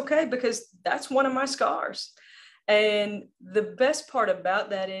 And that's okay because that's one of my scars. And the best part about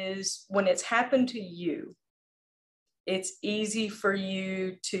that is when it's happened to you, it's easy for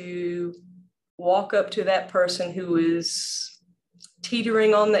you to walk up to that person who is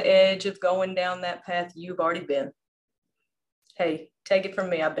teetering on the edge of going down that path you've already been. Hey, take it from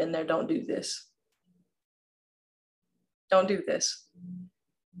me. I've been there. Don't do this. Don't do this.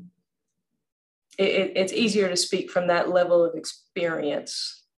 It's easier to speak from that level of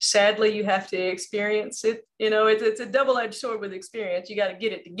experience. Sadly, you have to experience it. It's a double-edged sword with experience. You got to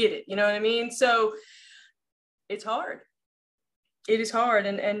get it to get it. You know what I mean? So it's hard. It is hard.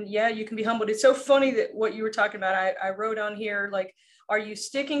 And yeah, you can be humbled. It's so funny that what you were talking about, I wrote on here, like, are you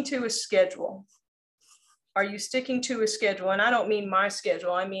sticking to a schedule? Are you sticking to a schedule? And I don't mean my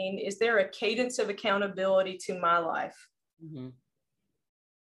schedule. I mean, is there a cadence of accountability to my life? Mm-hmm.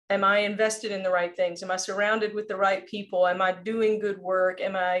 Am I invested in the right things? Am I surrounded with the right people? Am I doing good work?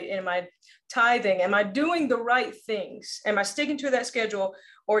 Am I tithing? Am I doing the right things? Am I sticking to that schedule?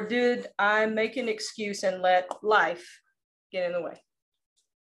 Or did I make an excuse and let life get in the way?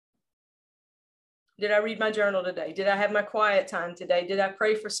 Did I read my journal today? Did I have my quiet time today? Did I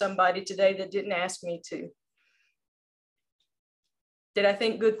pray for somebody today that didn't ask me to? Did I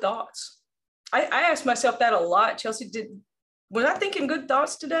think good thoughts? I asked myself that a lot, Chelsea. Was I thinking good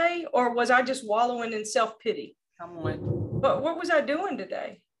thoughts today, or was I just wallowing in self-pity? Come on. But what was I doing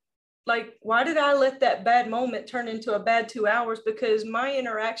today? Like, why did I let that bad moment turn into a bad 2 hours? Because my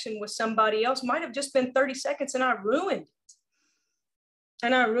interaction with somebody else might have just been 30 seconds and I ruined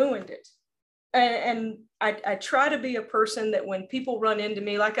it. And I try to be a person that when people run into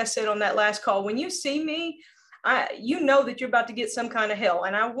me, like I said on that last call, when you see me, you know that you're about to get some kind of hell.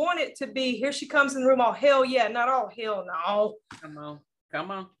 And I want it to be, here she comes in the room, all hell yeah, not all hell no. Come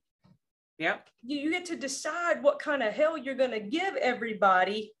on. Yep. You get to decide what kind of hell you're going to give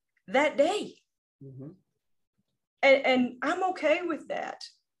everybody that day. Mm-hmm. And I'm okay with that.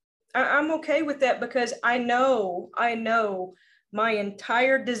 I'm okay with that because I know my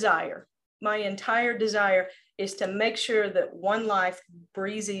entire desire is to make sure that one life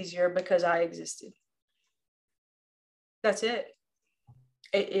breathes easier because I existed. That's it.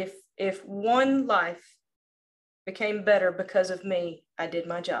 If one life became better because of me, I did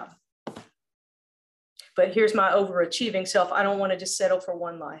my job. But here's my overachieving self. I don't want to just settle for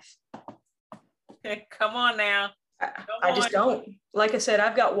one life. Come on now. I just don't. Like I said,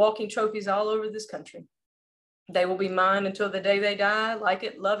 I've got walking trophies all over this country. They will be mine until the day they die. Like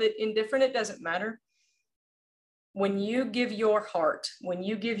it, love it, indifferent, it doesn't matter. When you give your heart, when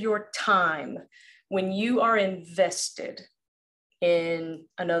you give your time, when you are invested in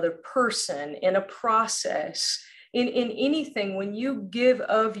another person, in a process, in anything, when you give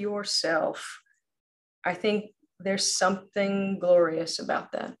of yourself, I think there's something glorious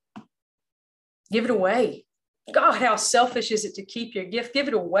about that. Give it away. God, how selfish is it to keep your gift? Give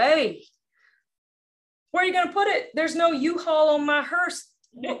it away. Where are you going to put it? There's no U-Haul on my hearse.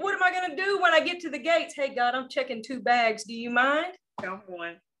 What am I going to do when I get to the gates? Hey, God, I'm checking 2 bags. Do you mind? Come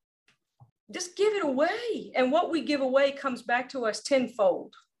on. Just give it away. And what we give away comes back to us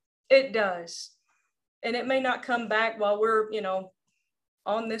tenfold. It does. And it may not come back while we're,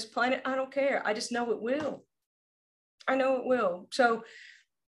 on this planet, I don't care. I just know it will. I know it will. So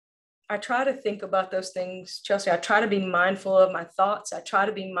I try to think about those things, Chelsea. I try to be mindful of my thoughts. I try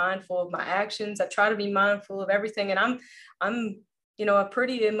to be mindful of my actions. I try to be mindful of everything. And I'm, a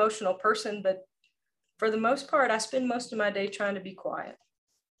pretty emotional person, but for the most part, I spend most of my day trying to be quiet.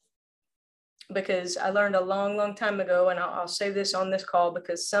 Because I learned a long, long time ago, and I'll say this on this call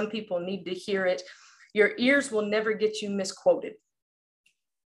because some people need to hear it. Your ears will never get you misquoted.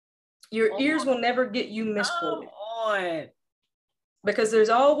 Your ears will never get you misquoted. Come on. Because there's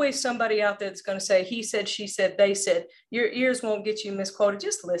always somebody out there that's going to say, he said, she said, they said. Your ears won't get you misquoted.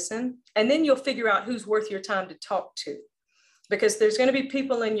 Just listen. And then you'll figure out who's worth your time to talk to. Because there's going to be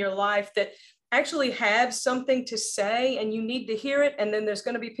people in your life that actually have something to say and you need to hear it. And then there's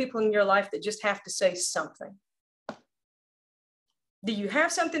going to be people in your life that just have to say something. Do you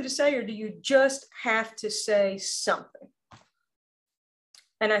have something to say, or do you just have to say something?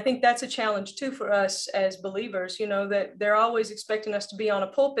 And I think that's a challenge too for us as believers, that they're always expecting us to be on a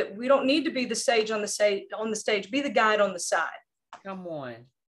pulpit. We don't need to be the sage on the stage, be the guide on the side. Come on.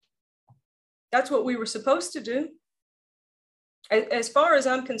 That's what we were supposed to do. As far as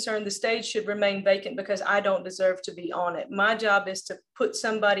I'm concerned, the stage should remain vacant because I don't deserve to be on it. My job is to put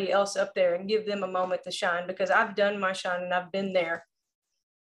somebody else up there and give them a moment to shine, because I've done my shine and I've been there.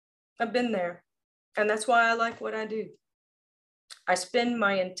 I've been there. And that's why I like what I do. I spend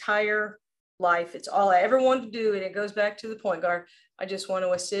my entire life, it's all I ever wanted to do, and it goes back to the point guard. I just want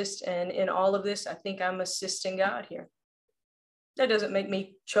to assist, and in all of this, I think I'm assisting God here. That doesn't make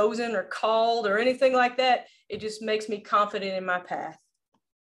me chosen or called or anything like that. It just makes me confident in my path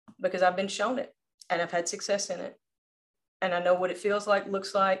because I've been shown it and I've had success in it. And I know what it feels like,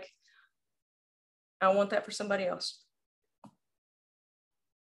 looks like. I want that for somebody else.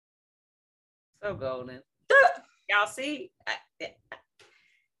 So golden. Y'all see,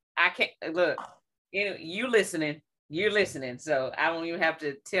 I can't look, you're listening. So I don't even have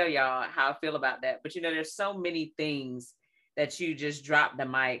to tell y'all how I feel about that. But there's so many things that you just dropped the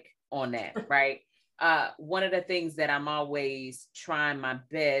mic on that, right? One of the things that I'm always trying my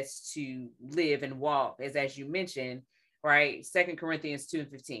best to live and walk is, as you mentioned, right? 2 Corinthians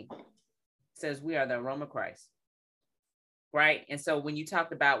 2:15 says we are the aroma of Christ, right? And so when you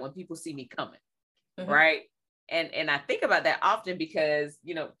talked about when people see me coming, right? And I think about that often because,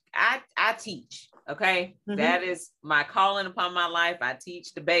 I teach, okay? That is my calling upon my life. I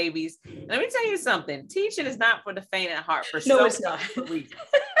teach the babies. Let me tell you something. Teaching is not for the faint at heart for so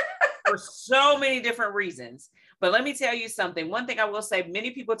many different reasons. But let me tell you something. One thing I will say,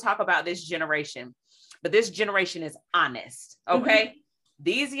 many people talk about this generation, but this generation is honest, okay?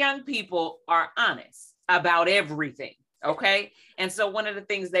 These young people are honest about everything, okay? And so one of the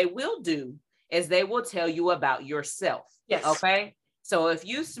things they will do is they will tell you about yourself. Yes. Okay. So if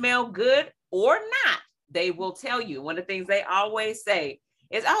you smell good or not, they will tell you. One of the things they always say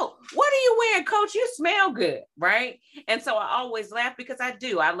is, oh, what are you wearing, coach? You smell good. Right. And so I always laugh because I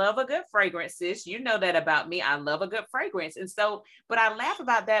do. I love a good fragrance, sis. You know that about me. I love a good fragrance. And so, but I laugh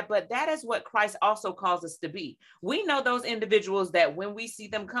about that. But that is what Christ also calls us to be. We know those individuals that when we see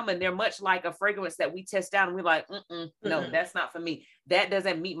them coming, they're much like a fragrance that we test out and we're like, no, that's not for me. That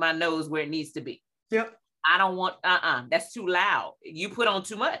doesn't meet my nose where it needs to be. Yep. I don't want, that's too loud. You put on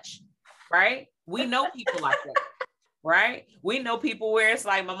too much, right? We know people like that, right? We know people where it's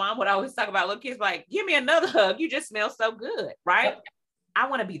like, my mom would always talk about little kids like, give me another hug. You just smell so good, right? Yep. I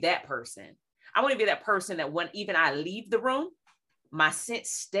want to be that person. I want to be that person that when even I leave the room, my scent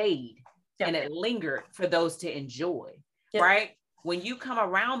stayed and it lingered for those to enjoy, right? When you come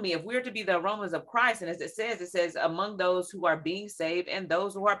around me, if we're to be the aromas of Christ, and as it says among those who are being saved and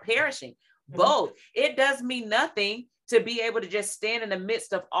those who are perishing, both. It does mean nothing to be able to just stand in the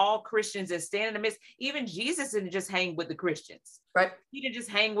midst of all Christians and stand in the midst. Even Jesus didn't just hang with the Christians, right? He didn't just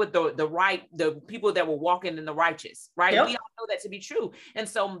hang with the people that were walking in the righteous, right? Yep. We all know that to be true. And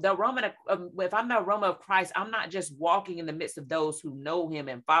so the aroma, if I'm the aroma of Christ, I'm not just walking in the midst of those who know him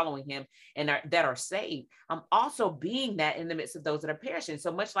and following him and that are saved. I'm also being that in the midst of those that are perishing.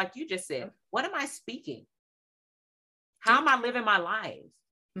 So much like you just said, what am I speaking? How am I living my life?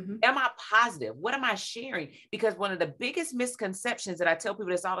 Am I positive? What am I sharing? Because one of the biggest misconceptions that I tell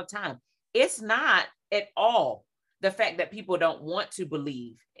people this all the time, it's not at all the fact that people don't want to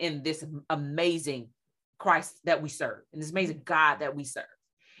believe in this amazing Christ that we serve and this amazing God that we serve.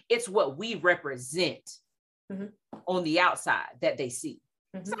 It's what we represent on the outside that they see.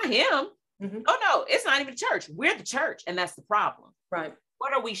 It's not him. Oh no, it's not even the church. We're the church. And that's the problem. Right.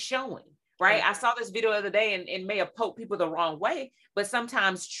 What are we showing? Right. I saw this video the other day and it may have poked people the wrong way, but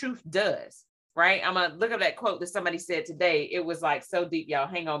sometimes truth does. right? I'm gonna look up that quote that somebody said today. It was like so deep, y'all.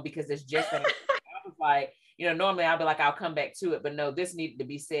 Hang on, because it's just that. I was like, normally I'll be like, I'll come back to it, but no, this needed to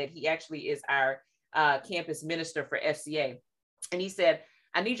be said. He actually is our campus minister for FCA. And he said,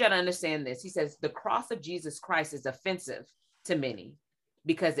 I need y'all to understand this. He says, the cross of Jesus Christ is offensive to many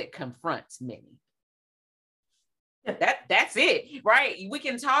because it confronts many. That's it, right? We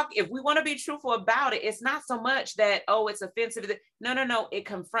can talk if we want to be truthful about it. It's not so much that, oh, it's offensive. No, it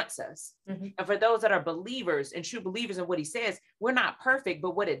confronts us. Mm-hmm. And for those that are believers and true believers in what he says, we're not perfect,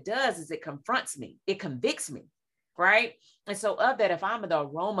 but what it does is it confronts me. It convicts me, right? And so of that, if I'm the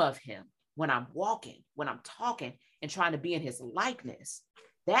aroma of him, when I'm walking, when I'm talking and trying to be in his likeness,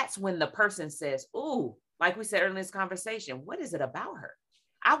 that's when the person says, ooh, like we said earlier in this conversation, what is it about her?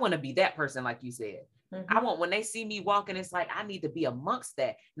 I want to be that person, like you said. Mm-hmm. I want, when they see me walking, it's like, I need to be amongst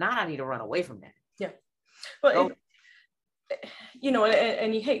that. Not I need to run away from that. Yeah. Well,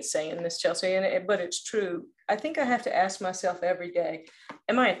 and you hate saying this, Chelsea, but it's true. I think I have to ask myself every day,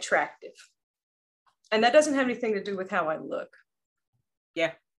 am I attractive? And that doesn't have anything to do with how I look.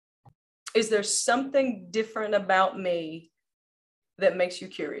 Yeah. Is there something different about me that makes you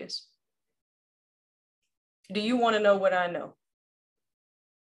curious? Do you want to know what I know?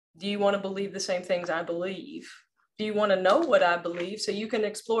 Do you want to believe the same things I believe? Do you want to know what I believe so you can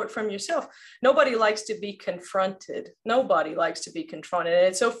explore it from yourself? Nobody likes to be confronted. Nobody likes to be confronted. And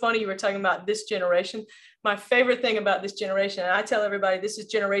it's so funny you were talking about this generation. My favorite thing about this generation, and I tell everybody this is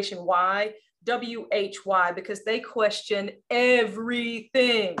Generation Y, WHY, because they question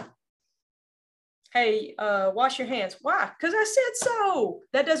everything. Hey, wash your hands. Why? Because I said so.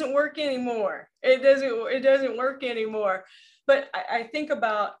 That doesn't work anymore. It doesn't work anymore. But I think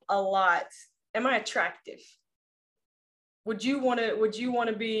about a lot. Am I attractive? Would you want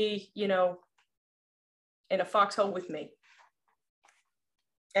to be, in a foxhole with me?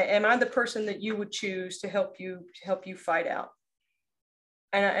 Am I the person that you would choose to help you fight out?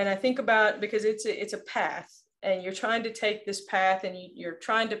 And I think about, because it's a path, and you're trying to take this path, and you're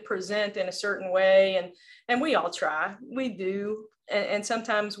trying to present in a certain way, and we all try, we do, and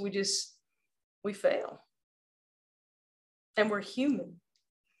sometimes we fail. And we're human.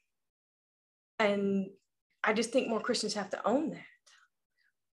 And I just think more Christians have to own that.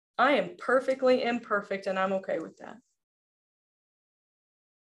 I am perfectly imperfect, and I'm okay with that.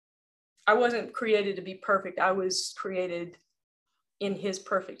 I wasn't created to be perfect. I was created in his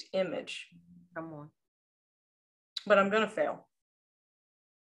perfect image. Come on. But I'm going to fail.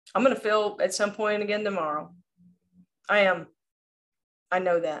 I'm going to fail at some point again tomorrow. I am. I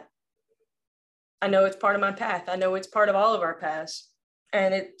know that. I know it's part of my path. I know it's part of all of our paths.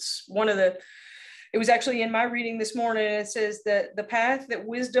 And it's it was actually in my reading this morning, and it says that the path that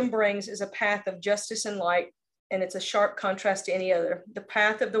wisdom brings is a path of justice and light, and it's a sharp contrast to any other. The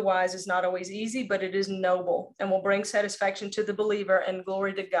path of the wise is not always easy, but it is noble and will bring satisfaction to the believer and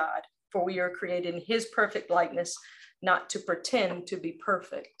glory to God, for we are created in his perfect likeness, not to pretend to be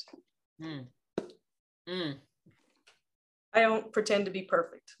perfect. I don't pretend to be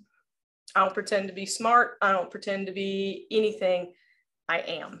perfect. I don't pretend to be smart. I don't pretend to be anything. I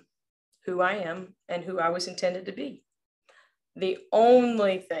am who I am and who I was intended to be. The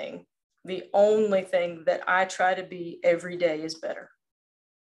only thing that I try to be every day is better.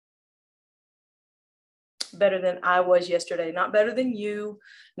 Better than I was yesterday, not better than you,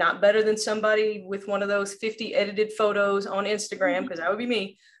 not better than somebody with one of those 50 edited photos on Instagram, because that would be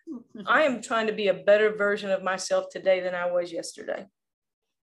me. I am trying to be a better version of myself today than I was yesterday.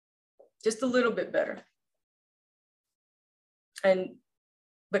 Just a little bit better. And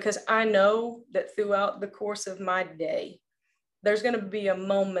because I know that throughout the course of my day, there's going to be a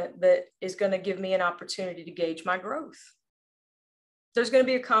moment that is going to give me an opportunity to gauge my growth. There's going to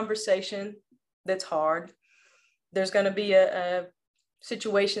be a conversation that's hard. There's going to be a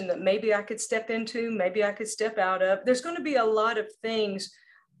situation that maybe I could step into, maybe I could step out of. There's going to be a lot of things.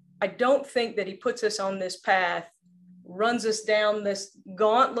 I don't think that he puts us on this path, runs us down this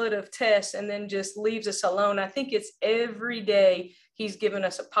gauntlet of tests, and then just leaves us alone. I think it's every day he's given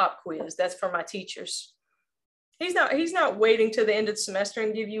us a pop quiz. That's for my teachers. He's not waiting till the end of the semester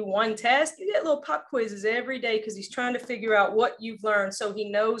and give you one test. You get little pop quizzes every day because he's trying to figure out what you've learned, so he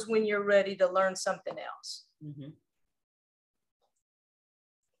knows when you're ready to learn something else. Mm-hmm.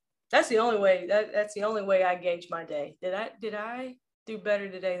 That's the only way. That's the only way I gauge my day. Did I do better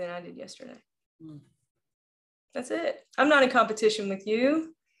today than I did yesterday? That's it. I'm not in competition with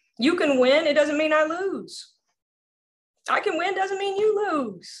you. You can win. It doesn't mean I lose. I can win. Doesn't mean you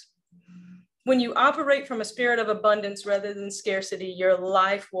lose. When you operate from a spirit of abundance rather than scarcity, your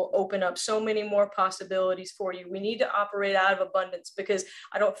life will open up so many more possibilities for you. We need to operate out of abundance, because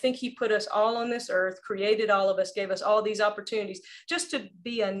I don't think he put us all on this earth, created all of us, gave us all these opportunities just to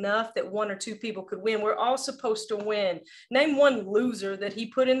be enough that one or two people could win. We're all supposed to win. Name one loser that he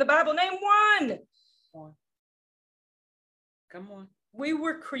put in the Bible. Name one. Come on. We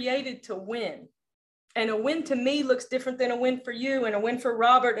were created to win. And a win to me looks different than a win for you, and a win for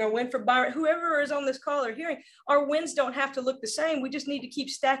Robert, and a win for Byron, whoever is on this call or hearing. Our wins don't have to look the same. We just need to keep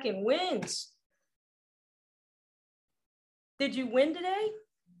stacking wins. Did you win today?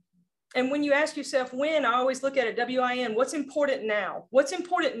 And when you ask yourself win, I always look at it, W-I-N. What's important now? What's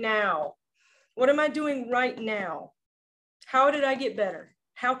important now? What am I doing right now? How did I get better?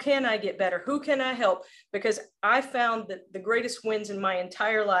 How can I get better? Who can I help? Because I found that the greatest wins in my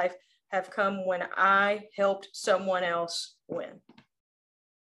entire life have come when I helped someone else win.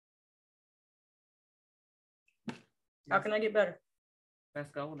 How can I get better?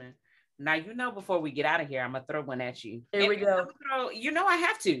 Let's go then. Now, before we get out of here, I'm going to throw one at you. Here we go. I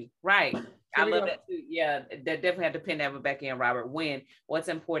have to, right? I love that too. Yeah, that definitely have to pin that one back in, Robert. When, what's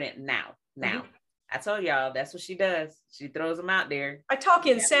important now? Mm-hmm. I told y'all, that's what she does. She throws them out there. I talk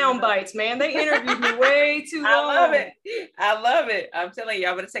in sound bites, man. They interviewed me way too long. I love it. I'm telling you,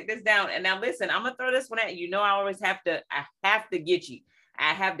 I'm going to take this down. And now listen, I'm going to throw this one at you. I always have to get you.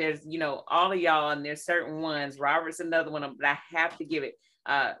 There's, all of y'all, and there's certain ones. Robert's another one, but I have to give it.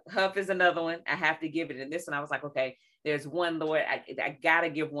 Huff is another one. I have to give it. And this one, I was like, okay, there's one, Lord, I got to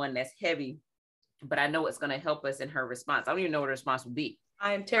give one that's heavy, but I know it's going to help us in her response. I don't even know what her response would be.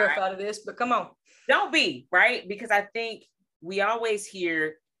 I am terrified of this, but come on. Don't be, right? Because I think we always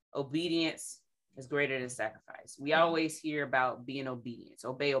hear obedience is greater than sacrifice. We always hear about being obedient,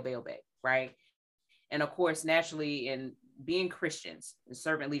 obey, right? And of course, naturally, in being Christians and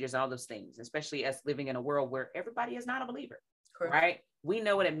servant leaders, all those things, especially us living in a world where everybody is not a believer, correct, right? We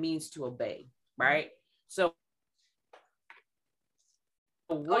know what it means to obey, right? So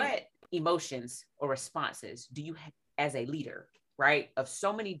what emotions or responses do you have as a leader, right, of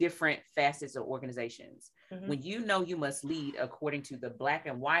so many different facets of organizations, when you must lead according to the black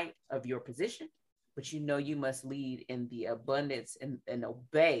and white of your position, but you must lead in the abundance and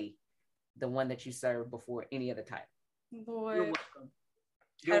obey the one that you serve before any other title? Boy, you're welcome.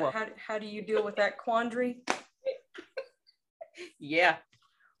 You're welcome. How do you deal with that quandary? Yeah.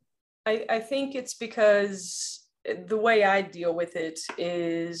 I think it's because the way I deal with it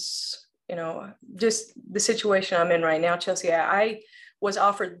is, just the situation I'm in right now, Chelsea. I was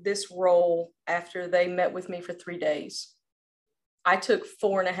offered this role after they met with me for 3 days. I took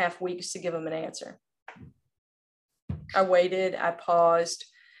 4.5 weeks to give them an answer. I waited, I paused.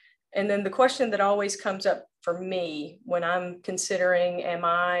 And then the question that always comes up for me when I'm considering, am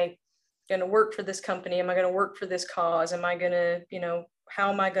I going to work for this company? Am I going to work for this cause? Am I going to,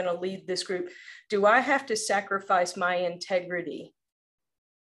 how am I going to lead this group? Do I have to sacrifice my integrity?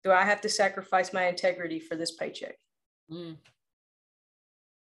 Do I have to sacrifice my integrity for this paycheck?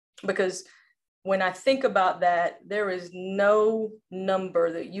 Because when I think about that, there is no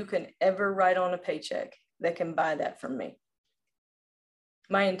number that you can ever write on a paycheck that can buy that from me.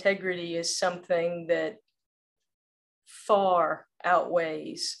 My integrity is something that far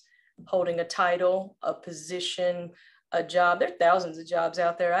outweighs holding a title, a position, a job. There are thousands of jobs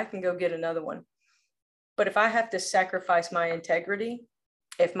out there. I can go get another one. But if I have to sacrifice my integrity,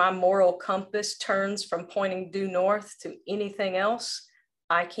 if my moral compass turns from pointing due north to anything else,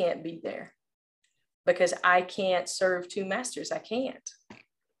 I can't be there, because I can't serve two masters. I can't.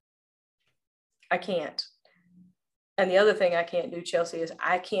 And the other thing I can't do, Chelsea, is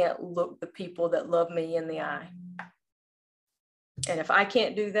I can't look the people that love me in the eye. And if I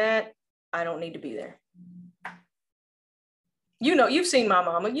can't do that, I don't need to be there. You've seen my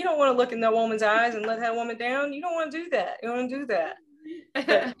mama. You don't want to look in that woman's eyes and let that woman down. You don't want to do that. You don't want to do that.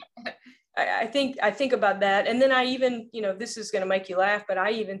 But I think about that. And then I even, this is going to make you laugh, but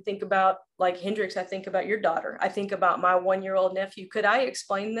I even think about, like Hendrix, I think about your daughter. I think about my 1-year-old nephew. Could I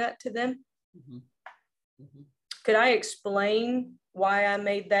explain that to them? Could I explain why I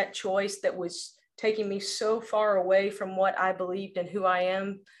made that choice that was taking me so far away from what I believed and who I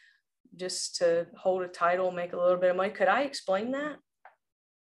am, just to hold a title, make a little bit of money? Could I explain that?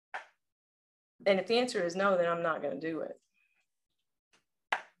 And if the answer is no, then I'm not going to do it.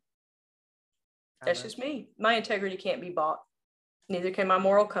 That's just me. My integrity can't be bought. Neither can my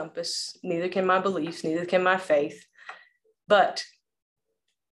moral compass. Neither can my beliefs. Neither can my faith. But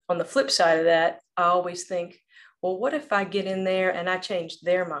on the flip side of that, I always think, well, what if I get in there and I change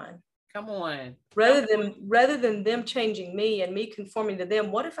their mind? Come on. Rather than them changing me and me conforming to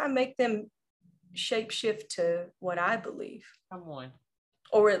them, what if I make them shapeshift to what I believe. Come on.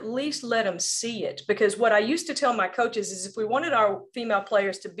 Or at least let them see it. Because what I used to tell my coaches is if we wanted our female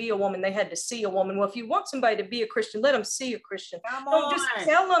players to be a woman, they had to see a woman. Well, if you want somebody to be a Christian, let them see a Christian. Don't just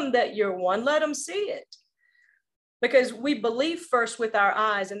tell them that you're one, let them see it. Because we believe first with our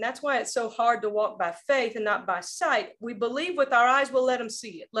eyes, and that's why it's so hard to walk by faith and not by sight. We believe with our eyes, we'll let them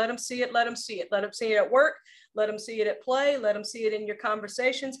see it. Let them see it, let them see it. Let them see it at work, let them see it at play, let them see it in your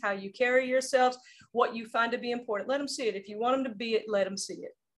conversations, how you carry yourselves, what you find to be important. Let them see it. If you want them to be it, let them see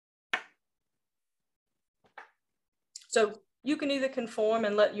it. So you can either conform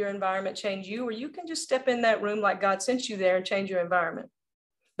and let your environment change you, or you can just step in that room like God sent you there and change your environment,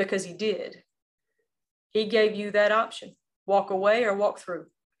 because he did. He gave you that option, walk away or walk through.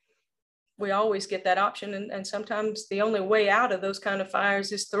 We always get that option. And sometimes the only way out of those kind of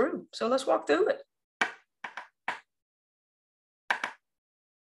fires is through. So let's walk through it.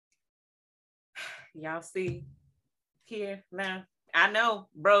 Y'all see here now. I know,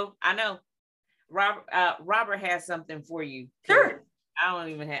 bro. I know. Robert has something for you. Sure.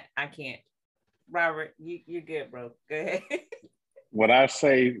 I can't. Robert, you're good, bro. Go ahead. When I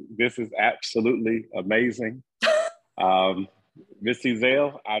say this is absolutely amazing, Miss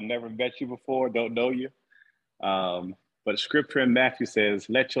Ezell, I've never met you before, don't know you. But scripture in Matthew says,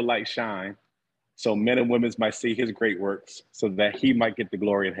 let your light shine so men and women might see his great works so that he might get the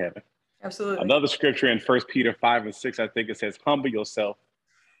glory in heaven. Absolutely. Another scripture in 1 Peter 5:6, I think it says, humble yourself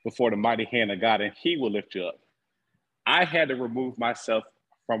before the mighty hand of God and he will lift you up. I had to remove myself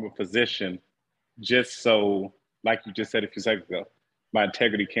from a position just so, like you just said a few seconds ago, my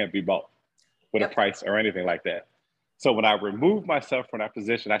integrity can't be bought with a price or anything like that. So when I removed myself from that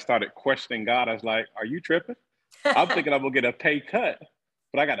position, I started questioning God. I was like, are you tripping? I'm thinking I'm gonna get a pay cut,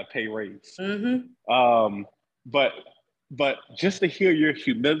 but I got a pay raise. Mm-hmm. But just to hear your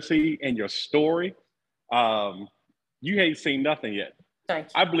humility and your story, you ain't seen nothing yet. Thank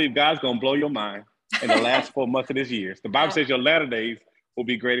you. I believe God's gonna blow your mind in the last 4 months of this year. The Bible says your latter days will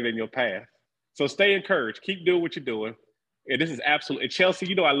be greater than your past. So stay encouraged. Keep doing what you're doing. And this is absolutely, Chelsea,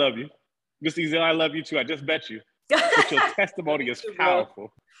 you know I love you. Miss Ezell, I love you too. I just met you. But your testimony is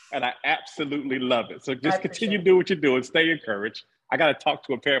powerful. And I absolutely love it. So just continue to do what you're doing. Stay encouraged. I got to talk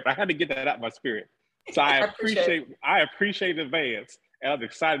to a parent, but I had to get that out of my spirit. So I appreciate the advance. And I'm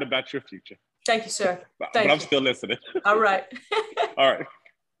excited about your future. Thank you, sir. But I'm still listening. All right. All right.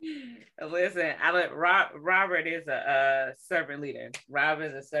 Listen, Robert is a servant leader. Robert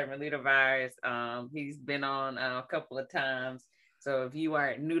is a servant leader of ours. He's been on a couple of times. So if you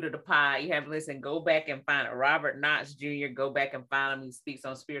are new to the pod, you haven't listened, go back and find it. Robert Knox Jr., go back and find him. He speaks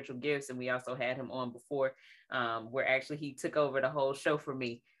on spiritual gifts, and we also had him on before, where actually he took over the whole show for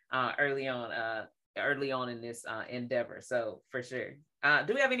me early on in this endeavor. So for sure.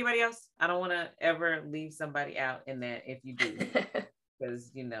 Do we have anybody else? I don't want to ever leave somebody out in that if you do.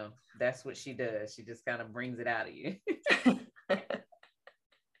 Because, you know, that's what she does. She just kind of brings it out of you.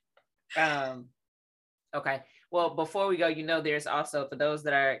 Okay. Well, before we go, you know, there's also, for those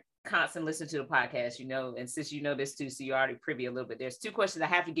that are constant listening to the podcast, you know, and since you know this too, so you're already privy a little bit, there's 2 questions I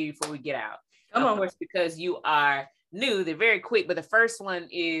have to give you before we get out. Of course, because you are new, they're very quick, but the first one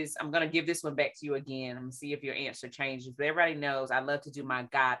is, I'm going to give this one back to you again. I'm going to see if your answer changes. But everybody knows I love to do my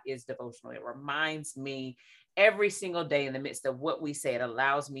God is devotional. It reminds me every single day in the midst of what we say. It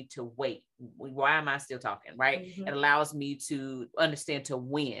allows me to wait. Why am I still talking, right? Mm-hmm. It allows me to understand to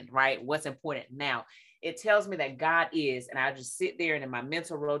win, right? What's important now. It tells me that God is, and I just sit there and in my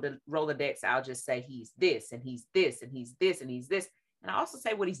mental Rolodex, I'll just say he's this, and he's this, and he's this, and he's this. And I also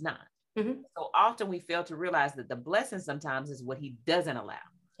say what he's not. Mm-hmm. So often we fail to realize that the blessing sometimes is what he doesn't allow,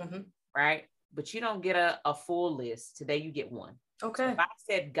 right? But you don't get a full list. Today you get one. Okay. So if I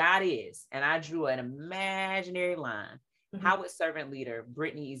said God is, and I drew an imaginary line, how would servant leader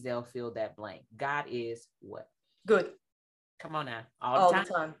Brittney Ezell fill that blank? God is what? Good. Come on now. All the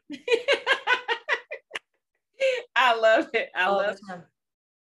time. I love it. I love it.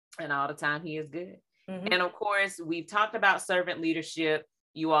 And all the time he is good. And of course, we've talked about servant leadership.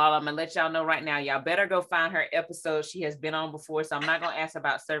 You all, I'm going to let y'all know right now, y'all better go find her episode. She has been on before, so I'm not going to ask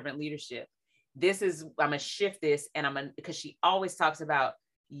about servant leadership. I'm going to shift this, and because she always talks about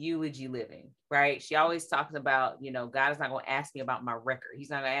eulogy living, right? She always talks about, you know, God is not going to ask me about my record. He's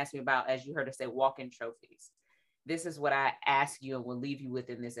not going to ask me about, as you heard her say, walking trophies. This is what I ask you and will leave you with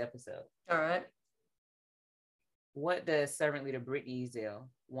in this episode. All right. What does servant leader Brittney Ezell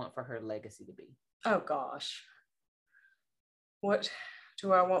want for her legacy to be? Oh, gosh. What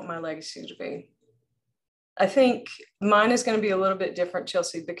do I want my legacy to be? I think mine is going to be a little bit different,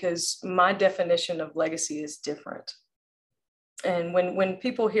 Chelsea, because my definition of legacy is different. And when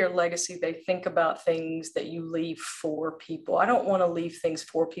people hear legacy, they think about things that you leave for people. I don't want to leave things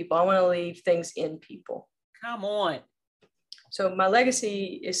for people. I want to leave things in people. Come on. So my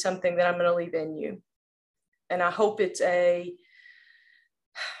legacy is something that I'm going to leave in you. And I hope it's a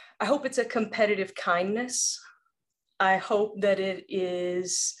competitive kindness. I hope that it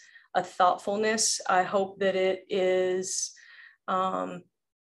is a thoughtfulness. I hope that it is an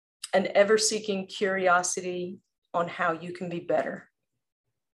ever-seeking curiosity on how you can be better.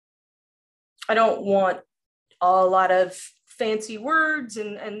 I don't want a lot of fancy words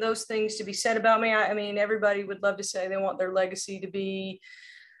and those things to be said about me. I mean, everybody would love to say they want their legacy to be,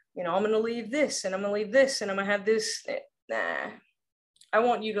 I'm going to leave this and I'm going to leave this and I'm going to have this. Nah, I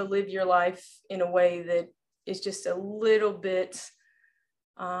want you to live your life in a way that is just a little bit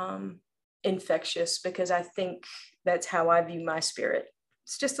infectious, because I think that's how I view my spirit.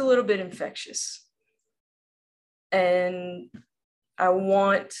 It's just a little bit infectious. And I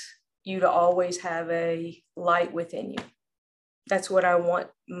want you to always have a light within you. That's what I want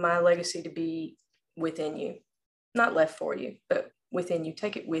my legacy to be, within you. Not left for you, but within you.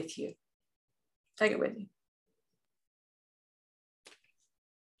 Take it with you. Take it with you.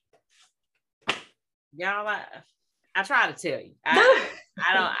 Y'all, I try to tell you.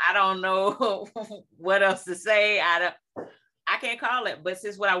 I don't know what else to say. I can't call it, but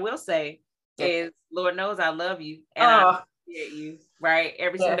since what I will say is, Lord knows I love you and I appreciate you, right?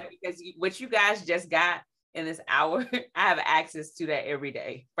 Every single day, because what you guys just got in this hour, I have access to that every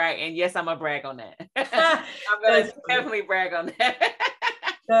day, right? And yes, I'm gonna brag on that. I'm gonna definitely brag on that.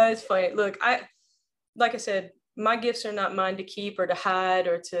 That's funny. Look, like I said, my gifts are not mine to keep or to hide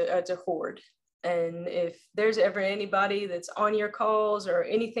or to hoard. And if there's ever anybody that's on your calls or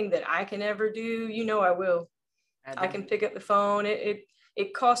anything that I can ever do, I will. I can pick up the phone.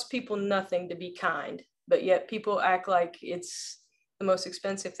 It costs people nothing to be kind, but yet people act like it's the most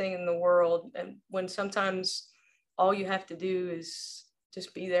expensive thing in the world. And when sometimes all you have to do is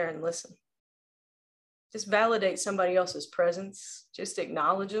just be there and listen. Just validate somebody else's presence. Just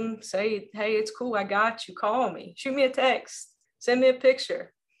acknowledge them. Say, hey, it's cool. I got you. Call me. Shoot me a text. Send me a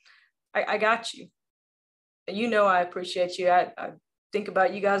picture. I got you. I appreciate you. I think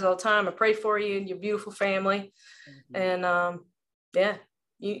about you guys all the time. I pray for you and your beautiful family. Mm-hmm. And if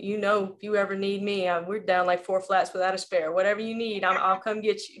you ever need me, we're down like 4 flats without a spare. Whatever you need, I'll come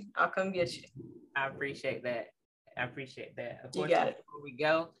get you. I'll come get you. I appreciate that. Of course, you got it. Before we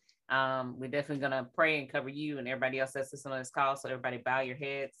go, we're definitely going to pray and cover you and everybody else that's listening on this call. So everybody bow your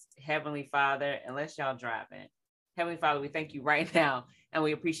heads. Heavenly Father, unless y'all driving, Heavenly Father, we thank you right now, and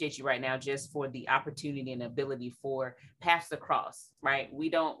we appreciate you right now just for the opportunity and ability for paths to cross, right? We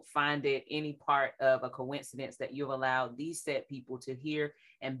don't find it any part of a coincidence that you've allowed these set people to hear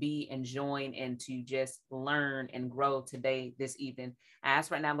and be and join and to just learn and grow today, this evening. I ask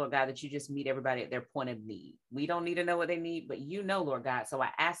right now, Lord God, that you just meet everybody at their point of need. We don't need to know what they need, but you know, Lord God. So I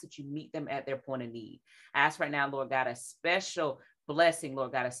ask that you meet them at their point of need. I ask right now, Lord God, a special blessing,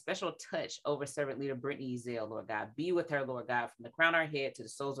 Lord God, a special touch over servant leader Brittney Ezell, Lord God. Be with her, Lord God, from the crown of her head to the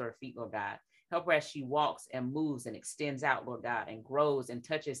soles of her feet, Lord God. Help her as she walks and moves and extends out, Lord God, and grows and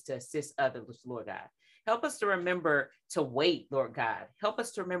touches to assist others, Lord God. Help us to remember to wait, Lord God. Help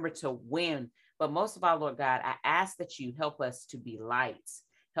us to remember to win. But most of all, Lord God, I ask that you help us to be lights.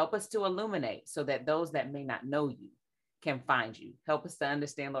 Help us to illuminate so that those that may not know you can find you. Help us to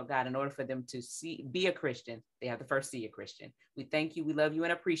understand, Lord God, in order for them to be a Christian, they have to first see a Christian. We thank you, we love you,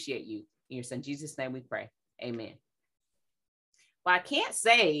 and appreciate you. In your son Jesus' name we pray. Amen. Well, I can't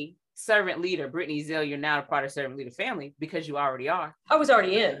say servant leader Brittney Ezell, you're now a part of servant leader family, because you already are. I was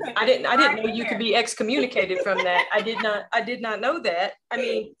already in. I didn't know you could be excommunicated from that. I did not know that. I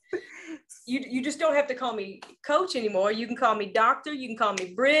mean, you just don't have to call me coach anymore. You can call me doctor. You can call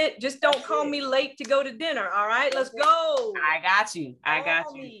me Britt. Just don't call me late to go to dinner. All right, let's go. I got you.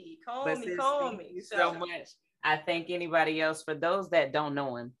 Call me. So much. I thank anybody else, for those that don't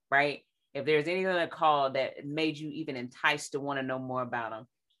know him, right? If there's anything on the call that made you even enticed to want to know more about him,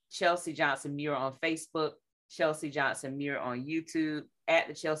 Chelsea Johnson Muir on Facebook, Chelsea Johnson Muir on YouTube, at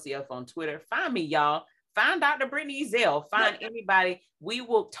the Chelsea F on Twitter. Find me, y'all. Find Dr. Brittney Ezell. Find anybody. We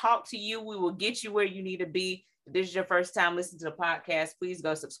will talk to you. We will get you where you need to be. If this is your first time listening to the podcast, please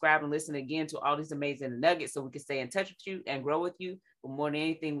go subscribe and listen again to all these amazing nuggets so we can stay in touch with you and grow with you. But more than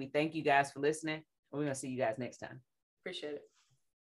anything, we thank you guys for listening. And we're going to see you guys next time. Appreciate it.